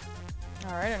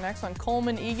 All right, our next one,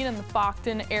 Coleman Egan in the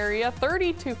Fockton area,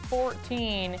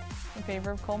 30-14 in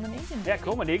favor of Coleman Egan. Yeah,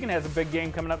 Coleman Egan has a big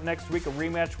game coming up next week, a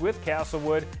rematch with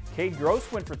Castlewood. Cade Gross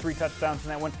went for 3 touchdowns in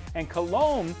that one. And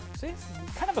Cologne, see,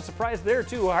 kind of a surprise there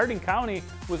too. Harding County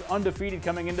was undefeated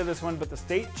coming into this one, but the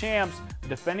state champs,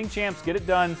 defending champs, get it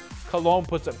done. Cologne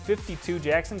puts up 52.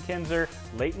 Jackson Kinzer,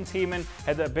 Leighton Tiemann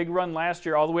had that big run last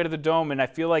year all the way to the Dome, and I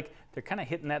feel like they're kind of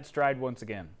hitting that stride once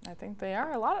again. I think they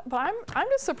are but I'm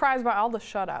just surprised by all the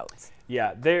shutouts.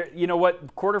 Yeah, you know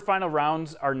what? Quarterfinal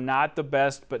rounds are not the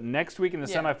best, but next week in the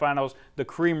semifinals, the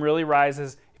cream really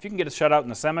rises. If you can get a shutout in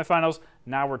the semifinals,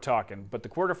 now we're talking. But the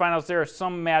quarterfinals, there are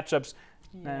some matchups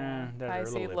that are high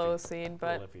seed, low seed,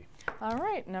 but all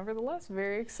right, nevertheless,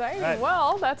 very exciting. Right.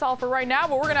 Well, that's all for right now,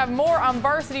 but we're going to have more on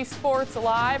Varsity Sports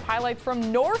Live, highlights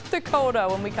from North Dakota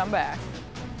when we come back.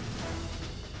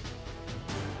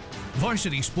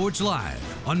 Varsity Sports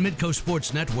Live on Midco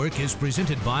Sports Network is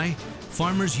presented by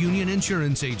Farmers Union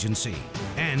Insurance Agency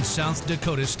and South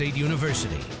Dakota State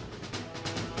University.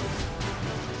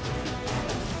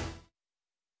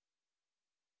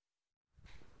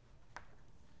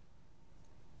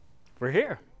 We're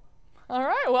here. All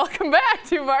right, welcome back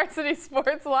to Varsity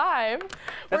Sports Live.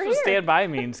 That's what stand by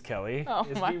means, Kelly. Oh,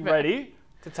 is my be bad. Ready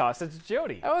to toss it to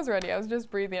Jody. I was ready. I was just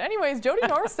breathing. Anyways, Jody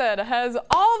Norstedt has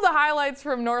all of the highlights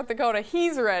from North Dakota.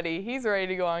 He's ready. He's ready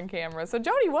to go on camera. So,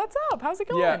 Jody, what's up? How's it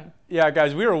going? Yeah,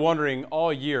 guys, we were wondering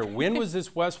all year, when was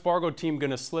this West Fargo team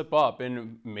going to slip up?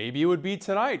 And maybe it would be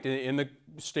tonight in the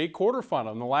state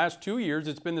quarterfinal. In the last 2 years,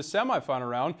 it's been the semifinal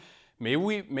round.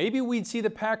 Maybe we'd see the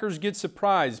Packers get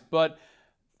surprised, but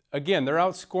again, they're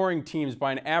outscoring teams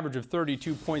by an average of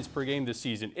 32 points per game this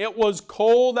season. It was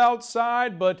cold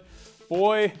outside, but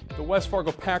boy, the West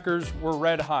Fargo Packers were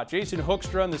red hot. Jason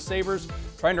Hoekstra and the Sabres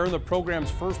trying to earn the program's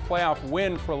first playoff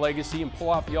win for Legacy and pull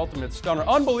off the ultimate stunner.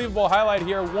 Unbelievable highlight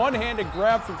here. One-handed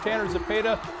grab from Tanner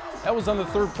Zepeda. That was on the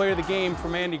 3rd play of the game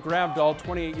from Andy Gravdahl,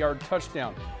 28-yard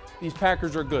touchdown. These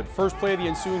Packers are good. First play of the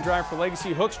ensuing drive for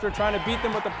Legacy. Hoekstra trying to beat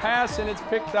them with a pass, and it's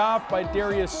picked off by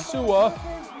Darius Sua.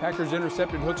 Packers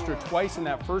intercepted Hoekstra twice in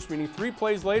that first meeting. 3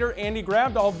 plays later, Andy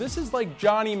Grabdahl, this is like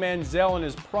Johnny Manziel in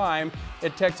his prime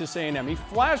at Texas A&M. He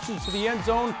flashes to the end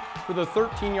zone for the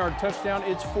 13-yard touchdown.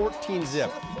 It's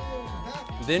 14-zip.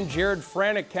 Then Jared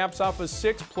Franick caps off a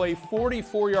 6-play,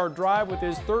 44-yard drive with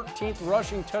his 13th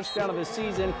rushing touchdown of the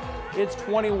season. It's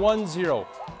 21-0.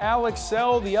 Alex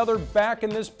Sell, the other back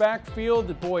in this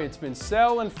backfield. Boy, it's been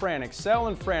Sell and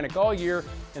Franick all year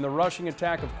in the rushing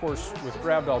attack, of course, with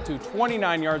Grabdahl too.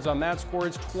 29 yards on that score.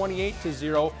 It's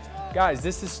 28-0. Guys,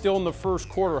 this is still in the first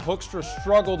quarter. Hoekstra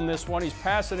struggled in this one. He's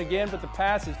passing again, but the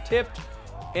pass is tipped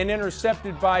and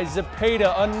intercepted by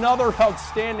Zepeda. Another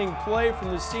outstanding play from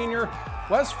the senior.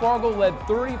 West Fargo led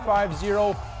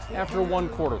 35-0 after 1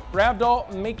 quarter.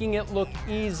 Grabdahl making it look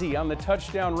easy on the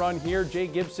touchdown run here. Jay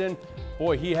Gibson,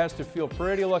 boy, he has to feel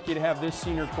pretty lucky to have this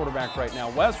senior quarterback right now.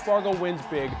 West Fargo wins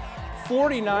big,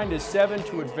 49-7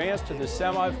 to advance to the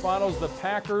semifinals. The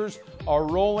Packers are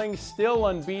rolling, still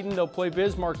unbeaten. They'll play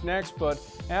Bismarck next, but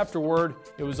afterward,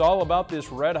 it was all about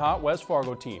this red-hot West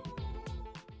Fargo team.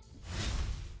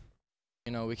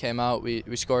 You know, we came out, we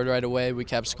scored right away, we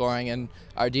kept scoring, and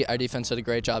our defense did a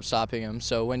great job stopping them.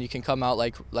 So when you can come out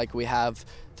like we have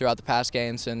throughout the past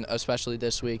games, and especially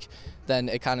this week, then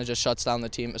it kind of just shuts down the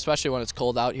team, especially when it's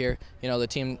cold out here. You know, the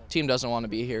team doesn't want to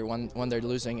be here when they're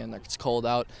losing and it's cold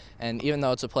out. And even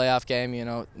though it's a playoff game, you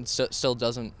know, it still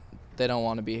doesn't, they don't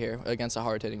want to be here against a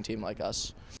hard-hitting team like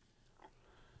us.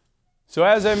 So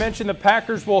as I mentioned, the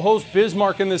Packers will host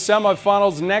Bismarck in the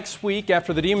semifinals next week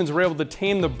after the Demons were able to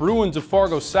tame the Bruins of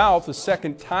Fargo South the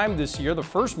second time this year. The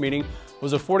first meeting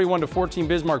was a 41-14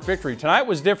 Bismarck victory. Tonight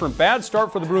was different. Bad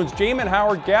start for the Bruins. Jamin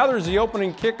Howard gathers the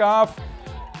opening kickoff,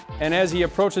 and as he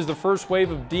approaches the first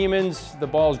wave of Demons, the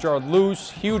ball is jarred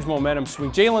loose. Huge momentum swing.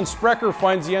 Jalen Sprecher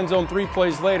finds the end zone 3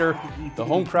 plays later. The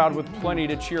home crowd with plenty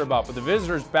to cheer about. But the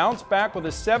visitors bounce back with a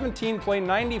 17-play,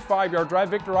 95-yard drive.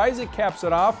 Victor Isaac caps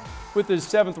it off with his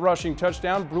 7th rushing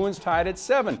touchdown. Bruins tied at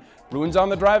 7. Bruins on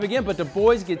the drive again, but Du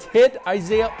Bois gets hit.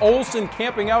 Isaiah Olson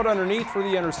camping out underneath for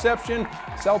the interception.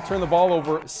 South turned the ball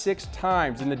over 6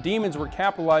 times, and the Demons were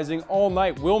capitalizing all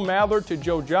night. Will Mather to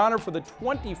Joe Johnner for the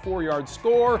 24-yard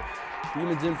score.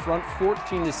 Demons in front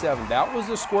 14-7. That was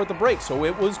the score at the break, so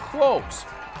it was close.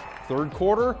 Third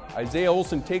quarter, Isaiah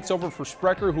Olson takes over for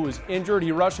Sprecher, who is injured.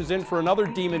 He rushes in for another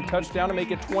Demon touchdown to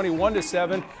make it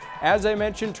 21-7. As I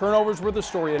mentioned, turnovers were the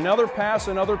story. Another pass,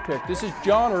 another pick. This is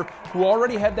Johnner, who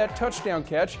already had that touchdown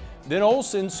catch. Then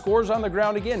Olson scores on the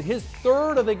ground again. His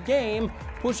 3rd of the game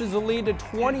pushes the lead to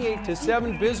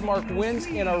 28-7. Bismarck wins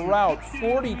in a rout,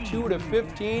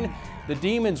 42-15. The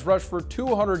Demons rush for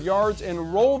 200 yards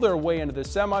and roll their way into the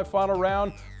semifinal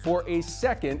round for a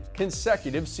 2nd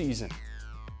consecutive season.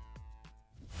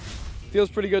 Feels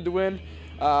pretty good to win.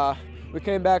 We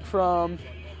came back from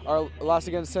our loss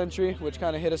against Century, which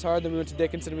kind of hit us hard. Then we went to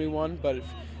Dickinson and we won, but it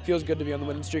feels good to be on the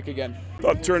winning streak again. I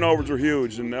thought turnovers were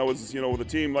huge, and that was, you know, with a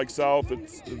team like South,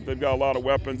 they've got a lot of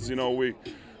weapons. You know, we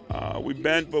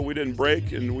bent, but we didn't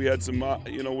break, and we had some,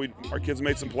 you know, our kids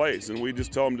made some plays, and we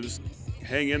just tell them to just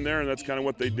hang in there, and that's kind of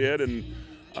what they did. And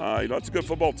you know, it's a good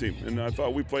football team, and I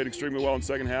thought we played extremely well in the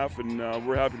second half, and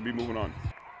we're happy to be moving on.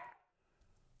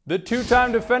 The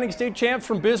 2-time defending state champs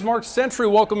from Bismarck Century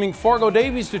welcoming Fargo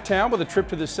Davies to town with a trip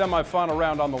to the semifinal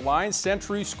round on the line.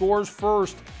 Century scores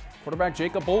first. Quarterback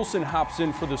Jacob Olson hops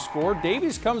in for the score.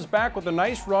 Davies comes back with a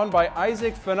nice run by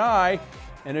Isaac Fanai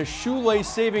and a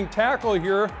shoelace-saving tackle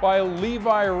here by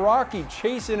Levi Rocky,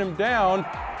 chasing him down.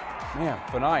 Man,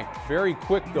 Fanai, very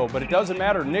quick though, but it doesn't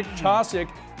matter. Nick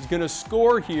Chosick is going to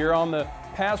score here on the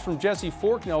pass from Jesse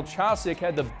Forknell. Chosick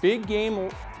had the big game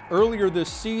earlier this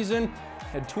season.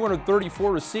 Had 234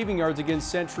 receiving yards against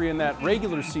Century in that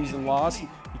regular season loss. He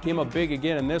came up big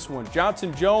again in this one.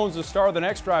 Johnson Jones, the star of the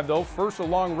next drive though. First a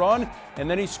long run, and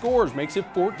then he scores. Makes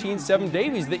it 14-7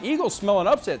 Davies. The Eagles smell an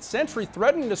upset. Century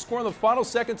threatening to score in the final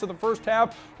seconds of the first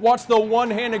half. Watch the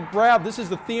one-handed grab. This is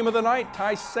the theme of the night.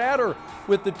 Ty Satter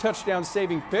with the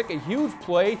touchdown-saving pick. A huge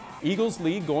play. Eagles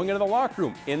lead going into the locker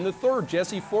room. In the third,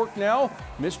 Jesse Forknell,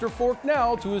 Mr.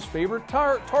 Forknell to his favorite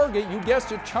target. You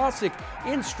guessed it, Chosick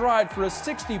in stride for a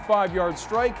 65-yard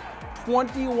strike.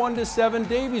 21-7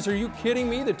 Davies. Are you kidding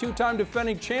me? The 2-time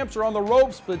defending champs are on the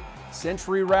ropes, but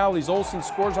Century rallies. Olson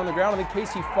scores on the ground, and then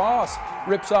Casey Foss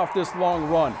rips off this long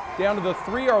run. Down to the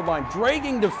 3-yard line,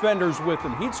 dragging defenders with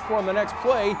him. He'd score on the next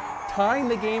play, tying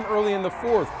the game early in the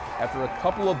 4th. After a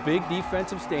couple of big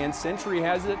defensive stands, Century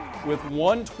has it with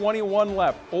 1:21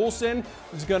 left. Olson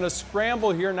is going to scramble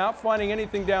here, not finding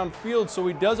anything downfield, so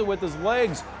he does it with his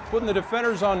legs, putting the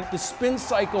defenders on the spin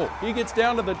cycle. He gets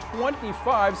down to the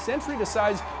 25. Century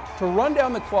decides to run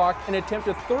down the clock and attempt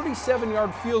a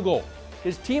 37-yard field goal.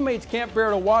 His teammates can't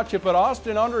bear to watch it, but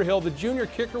Austin Underhill, the junior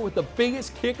kicker with the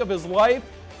biggest kick of his life,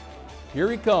 here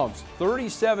he comes,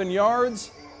 37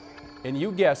 yards, and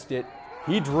you guessed it,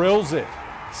 he drills it.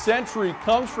 Century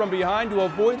comes from behind to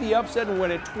avoid the upset and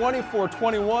win it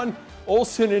 24-21.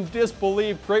 Olsen in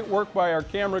disbelief. Great work by our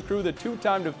camera crew. The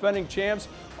two-time defending champs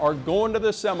are going to the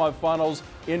semifinals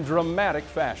in dramatic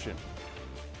fashion.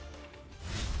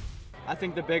 I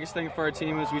think the biggest thing for our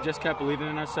team is we just kept believing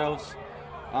in ourselves.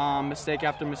 Mistake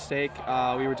after mistake,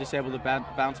 we were just able to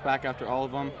bounce back after all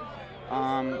of them.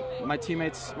 My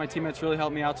teammates really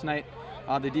helped me out tonight.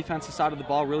 The defensive side of the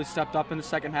ball really stepped up in the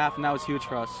second half, and that was huge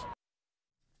for us.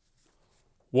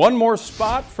 One more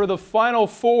spot for the Final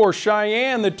Four.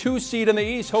 Cheyenne, the 2 seed in the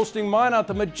East, hosting Minot,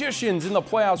 the Magicians, in the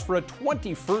playoffs for a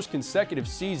 21st consecutive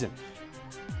season.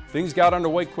 Things got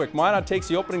underway quick. Minot takes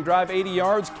the opening drive 80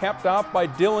 yards, capped off by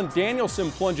Dylan Danielson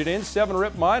plunging in.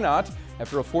 7-rip Minot.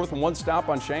 After a 4th and 1 stop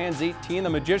on Cheyenne's 18, the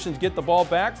Magicians get the ball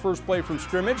back. First play from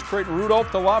scrimmage. Creighton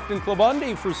Rudolph to Lofton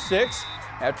Clabundi for 6.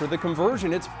 After the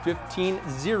conversion, it's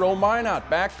 15-0 Minot.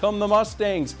 Back come the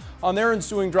Mustangs. On their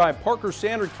ensuing drive, Parker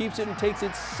Sander keeps it and takes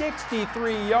it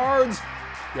 63 yards.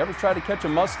 You ever try to catch a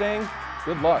Mustang?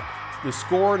 Good luck. The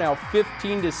score now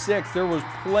 15-6. There was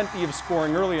plenty of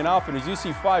scoring early enough, and as you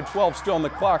see, 5:12 still on the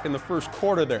clock in the first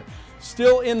quarter there.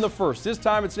 Still in the first. This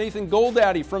time it's Nathan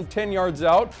Goldaddy from 10 yards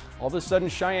out. All of a sudden,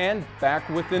 Cheyenne back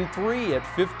within 3 at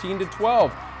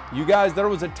 15-12. You guys, there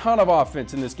was a ton of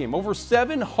offense in this game. Over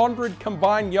 700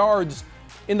 combined yards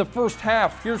in the first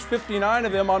half. Here's 59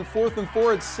 of them on 4th and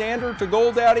 4. It's Sander to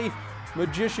Goldaddy.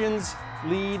 Magicians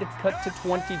lead cut to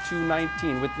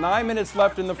 22-19. With 9 minutes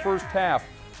left in the first half,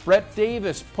 Brett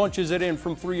Davis punches it in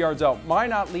from 3 yards out.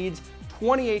 Minot leads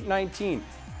 28-19.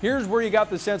 Here's where you got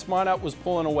the sense Minot was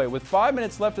pulling away. With 5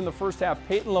 minutes left in the first half,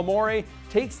 Peyton Lamore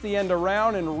takes the end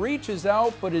around and reaches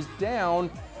out, but is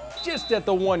down just at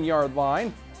the 1-yard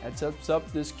line. That sets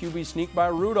up this QB sneak by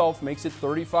Rudolph, makes it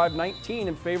 35-19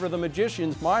 in favor of the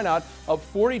Magicians. Minot up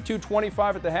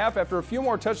 42-25 at the half. After a few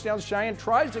more touchdowns, Cheyenne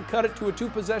tries to cut it to a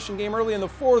 2-possession game early in the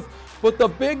 4th, but the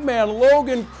big man,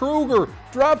 Logan Kruger,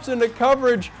 drops into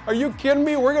coverage. Are you kidding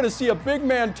me? We're going to see a big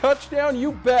man touchdown?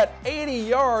 You bet. 80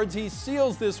 yards. He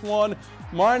seals this one.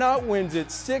 Minot wins it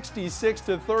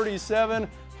 66-37.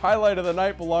 Highlight of the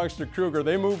night belongs to Kruger.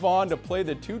 They move on to play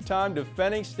the 2-time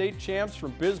defending state champs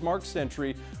from Bismarck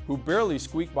Century, who barely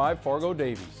squeaked by Fargo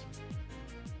Davies.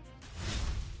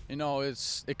 You know,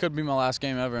 it could be my last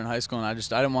game ever in high school, and I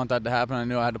didn't want that to happen. I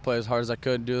knew I had to play as hard as I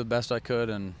could, do the best I could,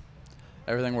 and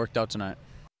everything worked out tonight.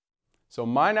 So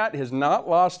Minot has not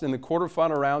lost in the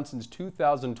quarterfinal round since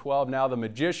 2012. Now the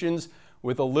Magicians,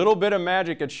 with a little bit of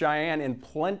magic at Cheyenne and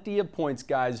plenty of points,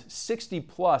 guys,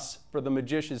 60+ for the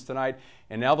Magicians tonight.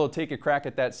 And now they'll take a crack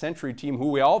at that Century team, who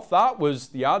we all thought was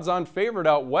the odds-on favorite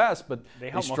out west, but they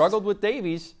struggled with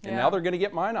Davies, and now they're going to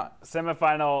get Minot.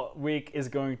 Semifinal week is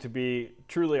going to be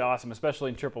truly awesome,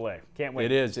 especially in AAA. Can't wait.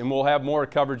 It is, and we'll have more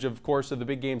coverage, of course, of the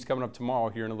big games coming up tomorrow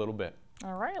here in a little bit.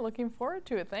 All right, looking forward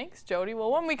to it. Thanks, Jody.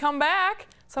 Well, when we come back,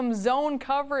 some zone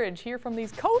coverage. Hear from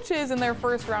these coaches in their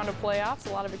first round of playoffs.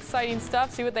 A lot of exciting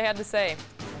stuff. See what they had to say.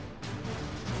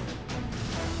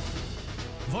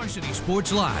 Varsity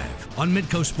Sports Live on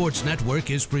Midco Sports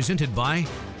Network is presented by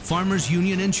Farmers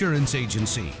Union Insurance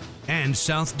Agency and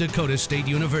South Dakota State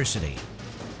University.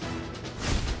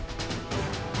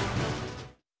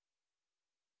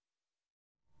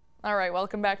 All right,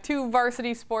 welcome back to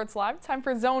Varsity Sports Live. Time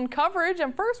for zone coverage.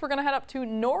 And first, we're going to head up to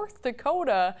North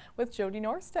Dakota with Jody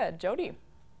Norstedt. Jody.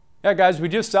 Yeah, guys, we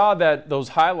just saw those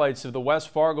highlights of the West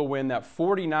Fargo win, that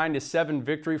 49-7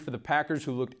 victory for the Packers,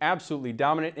 who looked absolutely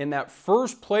dominant in that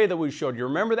first play that we showed. You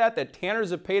remember that Tanner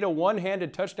Zepeda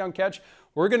one-handed touchdown catch?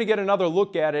 We're going to get another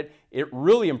look at it. It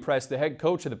really impressed the head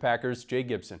coach of the Packers, Jay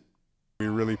Gibson. We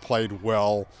really played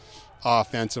well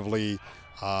offensively.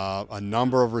 A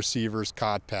number of receivers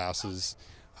caught passes.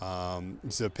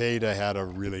 Zepeda had a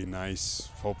really nice,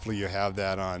 hopefully you have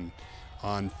that on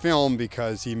film,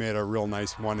 because he made a real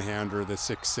nice one-hander. The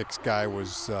 6'6" guy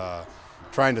was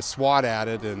trying to swat at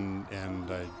it,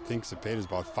 and I think Zepeda's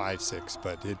about 5'6",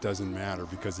 but it doesn't matter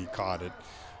because he caught it.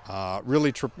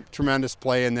 Really tremendous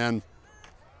play, and then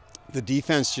the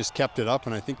defense just kept it up,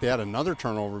 and I think they had another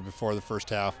turnover before the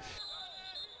first half.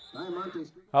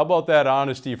 How about that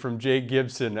honesty from Jay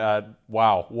Gibson?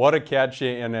 Wow, what a catch,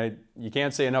 and you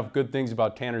can't say enough good things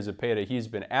about Tanner Zepeda. He's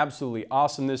been absolutely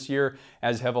awesome this year,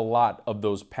 as have a lot of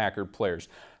those Packer players.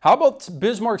 How about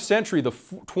Bismarck Century, the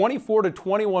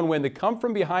 24-21 win, the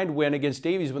come-from-behind win against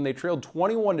Davies when they trailed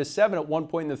 21-7 at one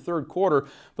point in the third quarter,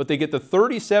 but they get the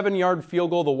 37-yard field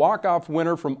goal, the walk-off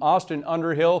winner from Austin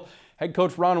Underhill. Head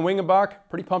coach Ron Wingenbach,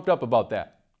 pretty pumped up about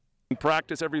that. In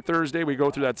practice every Thursday, we go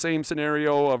through that same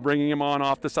scenario of bringing him on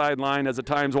off the sideline as the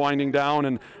time's winding down,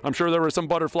 and I'm sure there were some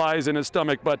butterflies in his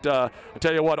stomach, but I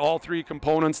tell you what, all three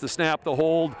components, the snap, the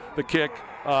hold, the kick,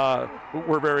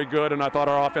 were very good, and I thought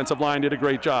our offensive line did a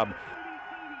great job.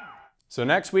 So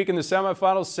next week in the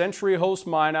semifinals, Century hosts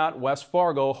Minot, West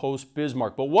Fargo hosts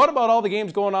Bismarck. But what about all the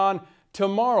games going on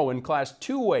tomorrow in Class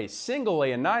 2A, Single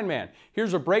A, and 9-man?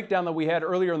 Here's a breakdown that we had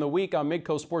earlier in the week on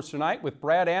Midco Sports Tonight with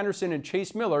Brad Anderson and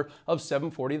Chase Miller of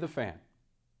 740 The Fan.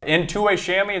 In 2A,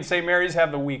 Shanley and St. Mary's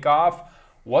have the week off.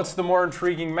 What's the more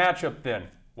intriguing matchup then?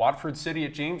 Watford City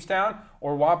at Jamestown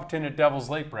or Wahpeton at Devil's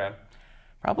Lake, Brad?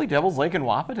 Probably Devil's Lake and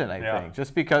Wahpeton, I think,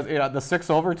 just because the 6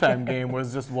 overtime game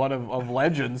was just one of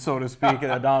legends, so to speak,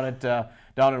 down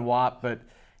in Wap. But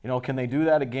can they do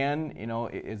that again?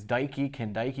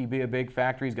 Can Dikey be a big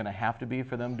factor? He's going to have to be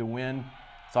for them to win.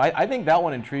 So I think that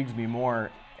one intrigues me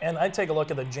more. And I take a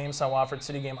look at the Jamestown-Wofford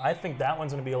City game. I think that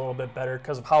one's going to be a little bit better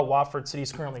because of how Wofford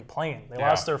City's currently playing. They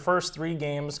lost their first 3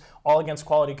 games, all against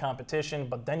quality competition,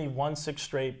 but then you've won 6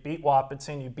 straight, beat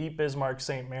Wahpeton, you beat Bismarck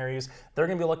St. Mary's. They're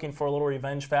going to be looking for a little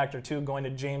revenge factor, too, going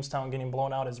to Jamestown, getting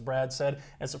blown out, as Brad said. And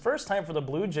it's the first time for the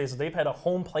Blue Jays that they've had a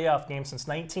home playoff game since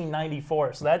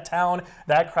 1994. So that town,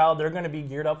 that crowd, they're going to be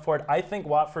geared up for it. I think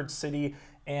Wofford City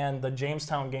and the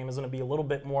Jamestown game is going to be a little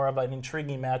bit more of an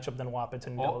intriguing matchup than Wahpeton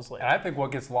and Devil's Lake. And I think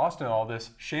what gets lost in all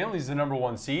this, Shanley's the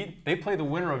 #1 seed. They play the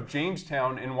winner of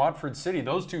Jamestown and Watford City.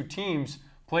 Those two teams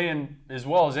playing as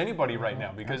well as anybody right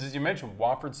now because, as you mentioned,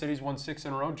 Watford City's won 6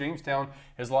 in a row. Jamestown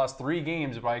has lost 3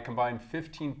 games by a combined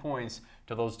 15 points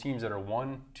to those teams that are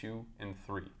 1, 2, and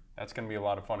 3. That's going to be a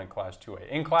lot of fun in Class 2A.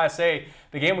 In Class A,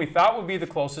 the game we thought would be the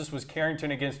closest was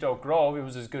Carrington against Oak Grove. It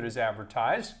was as good as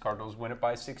advertised. Cardinals win it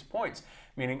by 6 points,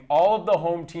 meaning all of the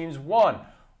home teams won.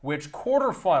 Which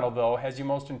quarterfinal, though, has you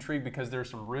most intrigued because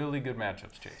there's some really good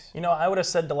matchups, Chase? I would have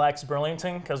said Deluxe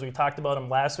Burlington because we talked about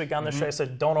them last week on the show. I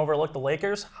said don't overlook the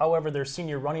Lakers. However, their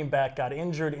senior running back got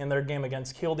injured in their game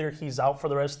against Killdeer. He's out for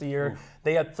the rest of the year.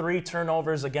 They had 3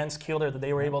 turnovers against Killdeer that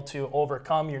they were able to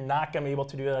overcome. You're not going to be able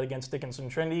to do that against Dickinson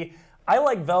Trinity. I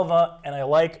like Velva, and I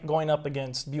like going up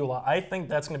against Beulah. I think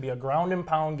that's going to be a ground and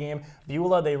pound game.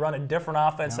 Beulah, they run a different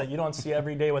offense that you don't see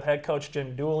every day with head coach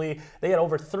Jim Dooley. They had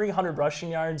over 300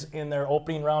 rushing yards in their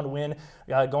opening round win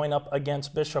going up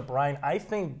against Bishop Ryan. I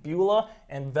think Beulah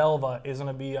and Velva is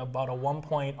going to be about a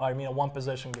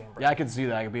one-possession game. Yeah, I can see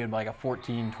that. It could be like a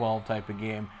 14-12 type of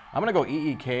game. I'm going to go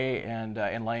EEK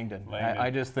and Langdon.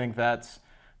 I just think that's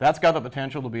got the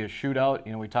potential to be a shootout.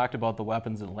 We talked about the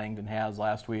weapons that Langdon has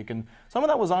last week, and some of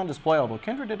that was on display, although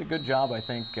Kindred did a good job, I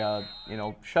think,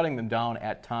 shutting them down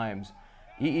at times.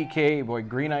 EEK, boy,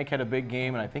 Greenike had a big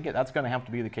game, and I think that's going to have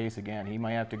to be the case again. He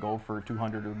might have to go for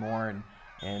 200 or more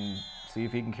and see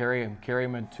if he can carry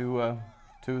him into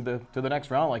to the next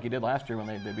round like he did last year when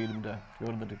they beat him to go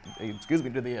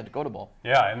to the Dakota Bowl.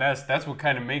 Yeah, and that's what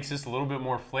kind of makes this a little bit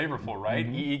more flavorful, right?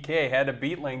 EEK had to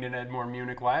beat Langdon Edmore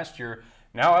Munich last year.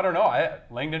 Now, I don't know.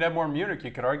 Langdon Edmore Munich,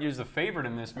 you could argue, is the favorite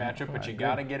in this matchup, but you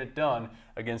got to get it done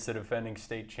against the defending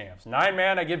state champs.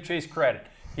 9-man, I give Chase credit.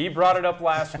 He brought it up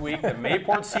last week that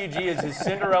Mayport CG is his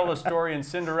Cinderella story, and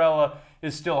Cinderella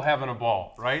is still having a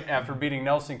ball, right? After beating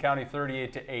Nelson County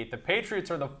 38-8. The Patriots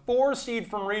are the 4 seed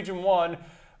from Region 1,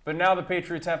 but now the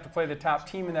Patriots have to play the top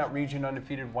team in that region,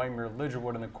 undefeated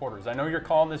Wyoming-Lidgerwood in the quarters. I know you're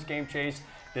calling this game, Chase.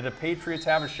 Did the Patriots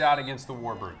have a shot against the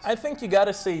Warbirds? I think you got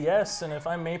to say yes, and if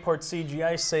I'm Mayport CG,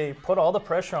 I say put all the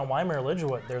pressure on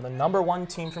Wyoming-Lidgerwood. They're the #1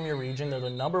 team from your region. They're the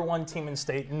 #1 team in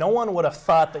state. No one would have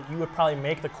thought that you would probably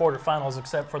make the quarterfinals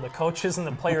except for the coaches and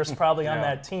the players probably on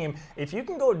that team. If you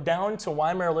can go down to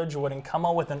Wyoming-Lidgerwood and come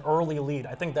out with an early lead,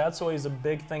 I think that's always a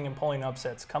big thing in pulling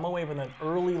upsets. Come away with an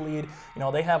early lead.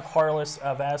 They have Harless,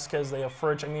 Vasquez, they have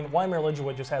Furch. I mean,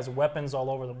 Wyoming-Lidgerwood just has weapons all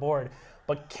over the board.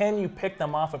 But can you pick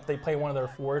them off if they play one of their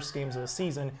worst games of the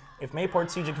season? If Mayport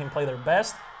CG can play their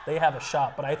best, they have a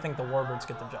shot, but I think the Warbirds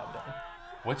get the job done.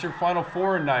 What's your final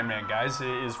 4 in 9-man, guys,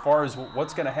 as far as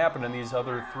what's going to happen in these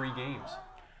other 3 games?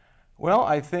 Well,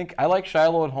 I think I like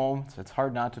Shiloh at home. It's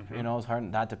hard not to, it's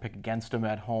hard not to pick against them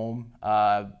at home.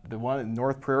 The one in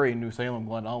North Prairie, New Salem,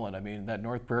 Glen Ellen. I mean, that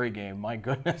North Prairie game, my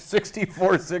goodness,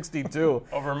 64-62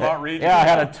 over Mont Region. Yeah, I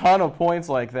had a ton of points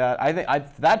like that. I think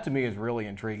that to me is really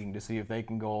intriguing to see if they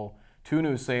can go to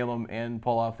New Salem and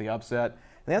pull off the upset.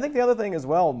 And I think the other thing as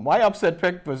well, my upset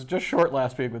pick was just short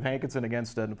last week with Hankinson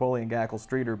against Napoleon Gackle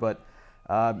Streeter, but.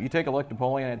 You take a look,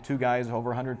 Napoleon had 2 guys over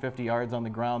 150 yards on the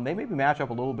ground. They maybe match up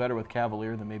a little better with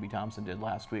Cavalier than maybe Thompson did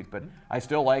last week, but I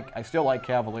still like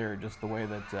Cavalier just the way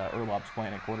that Erlop's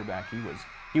playing at quarterback.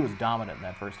 he was dominant in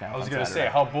that first half. I was going to say,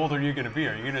 how bold are you going to be?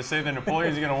 Are you going to say that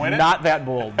Napoleon's going to win it? Not that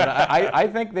bold, but I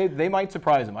think they might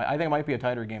surprise him. I think it might be a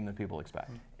tighter game than people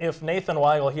expect. If Nathan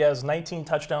Weigel, he has 19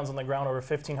 touchdowns on the ground, over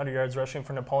 1,500 yards rushing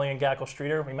for Napoleon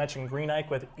Gackle-Streeter. We mentioned Greenike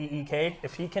with EEK.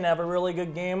 If he can have a really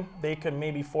good game, they could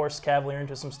maybe force Cavalier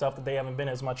into some stuff that they haven't been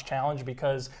as much challenged,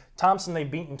 because Thompson they've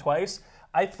beaten twice.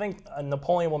 I think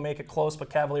Napoleon will make it close, but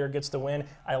Cavalier gets the win.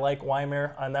 I like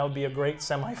Weimar, and that would be a great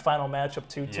semifinal matchup.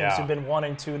 Two teams who've been 1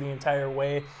 and 2 the entire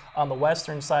way. On the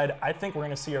western side, I think we're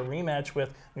going to see a rematch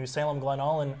with New Salem Glen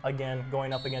Ullin again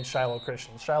going up against Shiloh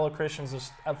Christians. Shiloh Christians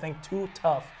is, I think, too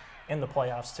tough in the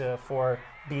playoffs for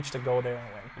Beach to go there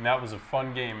and win. And that was a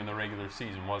fun game in the regular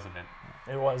season, wasn't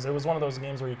it? It was. It was one of those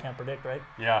games where you can't predict, right?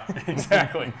 Yeah,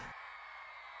 exactly.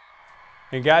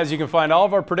 And guys, you can find all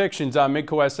of our predictions on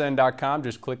midcosn.com.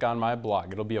 Just click on my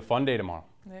blog. It'll be a fun day tomorrow.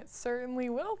 It certainly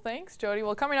will. Thanks, Jody.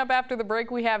 Well, coming up after the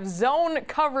break, we have zone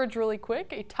coverage really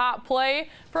quick, a top play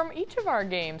from each of our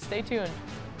games. Stay tuned.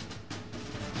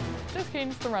 Just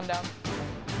kidding, it's the rundown.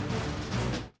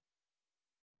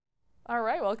 All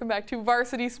right, welcome back to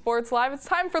Varsity Sports Live. It's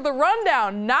time for the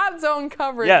rundown, not zone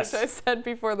coverage, yes. which I said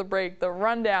before the break. The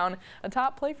rundown, a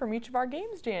top play from each of our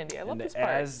games, Jandy. I love this part.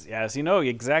 As you know,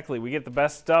 exactly. We get the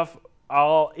best stuff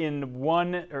all in not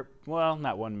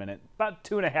 1 minute, about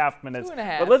 2.5 minutes.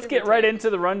 2.5. But let's get right into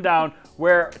the rundown,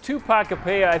 where Tupac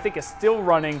Capella, I think, is still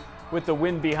running with the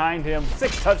win behind him.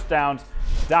 6 touchdowns.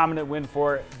 Dominant win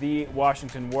for the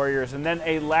Washington Warriors. And then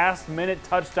a last-minute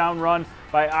touchdown run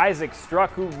by Isaac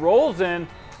Struck, who rolls in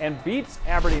and beats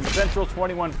Aberdeen Central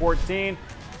 21-14.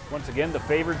 Once again, the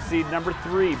favored seed number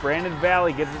 3, Brandon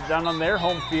Valley, gets it done on their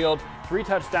home field. 3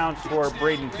 touchdowns for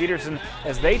Braden Peterson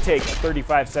as they take a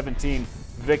 35-17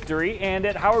 victory. And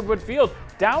at Howard Wood Field,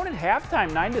 down at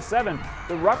halftime, 9-7,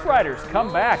 the Rough Riders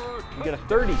come back and get a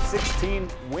 30-16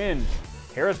 win.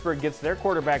 Harrisburg gets their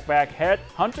quarterback back,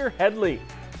 Hunter Headley.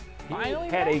 Finally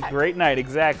had back. a great night,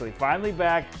 exactly. Finally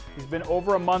back. He's been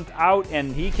over a month out,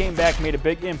 and he came back, made a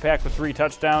big impact with 3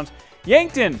 touchdowns.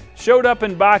 Yankton showed up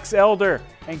in Box Elder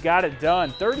and got it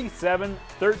done.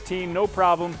 37-13, no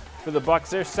problem for the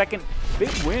Bucks. Their second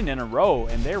big win in a row,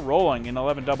 and they're rolling in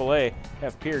 11AA.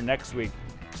 Have Pier next week.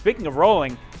 Speaking of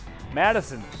rolling,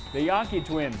 Madison, the Yankee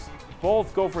twins,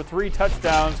 both go for 3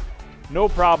 touchdowns. No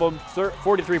problem,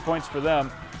 43 points for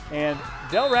them. And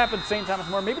Del Rapids, St. Thomas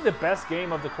More, maybe the best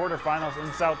game of the quarterfinals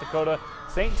in South Dakota.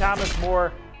 St. Thomas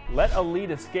More let a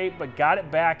lead escape, but got it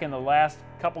back in the last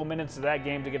couple minutes of that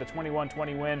game to get a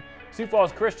 21-20 win. Sioux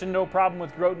Falls Christian, no problem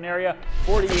with Groton area,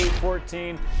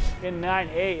 48-14. In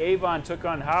 9A, Avon took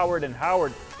on Howard, and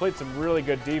Howard played some really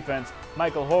good defense.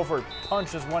 Michael Holford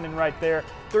punches one in right there.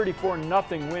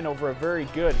 34-0 win over a very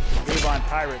good Avon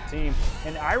Pirate team.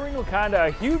 And Irene Wakanda,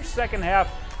 a huge second half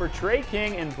for Trey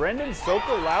King and Brendan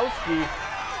Sokolowski.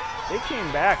 They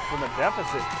came back from a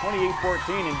deficit,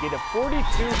 28-14, and get a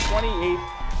 42-28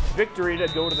 victory to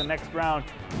go to the next round.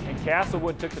 And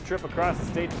Castlewood took the trip across the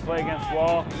state to play against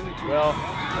Wall. Well,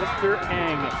 Mr.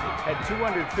 Eng had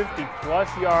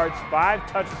 250-plus yards,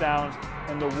 5 touchdowns,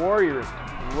 and the Warriors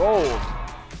rolled.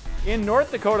 In North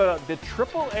Dakota, the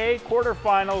AAA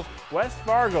quarterfinals, West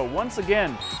Fargo, once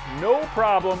again, no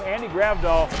problem. Andy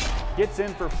Gravdahl gets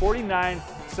in for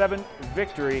 49-7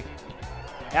 victory.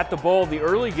 At the Bowl, the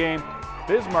early game,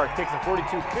 Bismarck takes a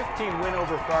 42-15 win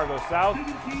over Fargo South,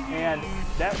 and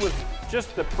that was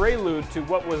just the prelude to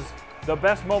what was the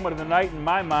best moment of the night in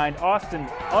my mind. Austin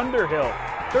Underhill,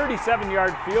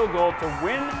 37-yard field goal to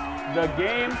win the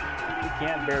game. You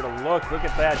can't bear to look. Look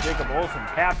at that. Jacob Olson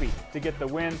happy to get the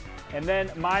win. And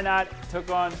then Minot took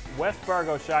on West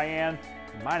Fargo Cheyenne.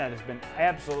 Minot has been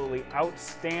absolutely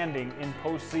outstanding in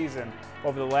postseason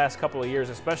over the last couple of years,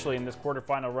 especially in this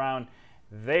quarterfinal round.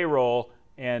 They roll,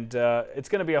 and it's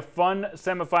going to be a fun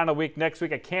semifinal week next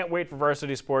week. I can't wait for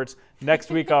Varsity Sports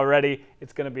next week already.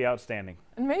 It's going to be outstanding.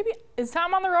 And maybe, is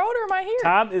Tom on the road or am I here?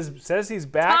 Tom says he's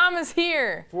back. Tom is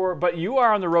here. But you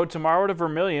are on the road tomorrow to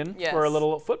Vermilion for a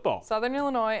little football. Southern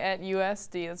Illinois at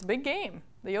USD. That's a big game.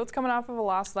 The Yotes coming off of a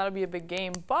loss, so that'll be a big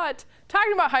game. But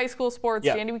talking about high school sports,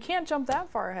 Andy, we can't jump that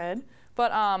far ahead.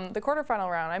 But the quarterfinal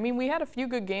round, I mean, we had a few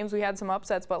good games. We had some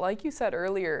upsets, but like you said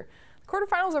earlier,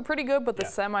 quarterfinals are pretty good, but the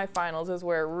semifinals is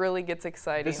where it really gets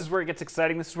exciting. This is where it gets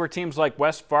exciting. This is where teams like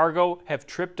West Fargo have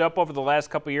tripped up over the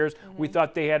last couple of years. We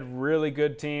thought they had really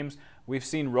good teams. We've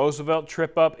seen Roosevelt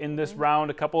trip up in this round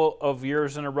a couple of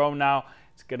years in a row now.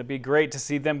 It's going to be great to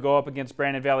see them go up against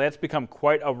Brandon Valley. That's become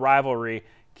quite a rivalry.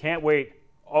 Can't wait.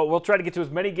 We'll try to get to as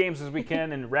many games as we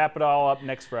can and wrap it all up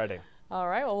next Friday. All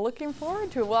right, well, looking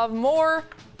forward to it. We'll have more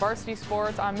Varsity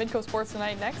Sports on Midco Sports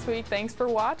Tonight next week. Thanks for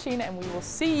watching, and we will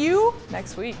see you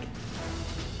next week.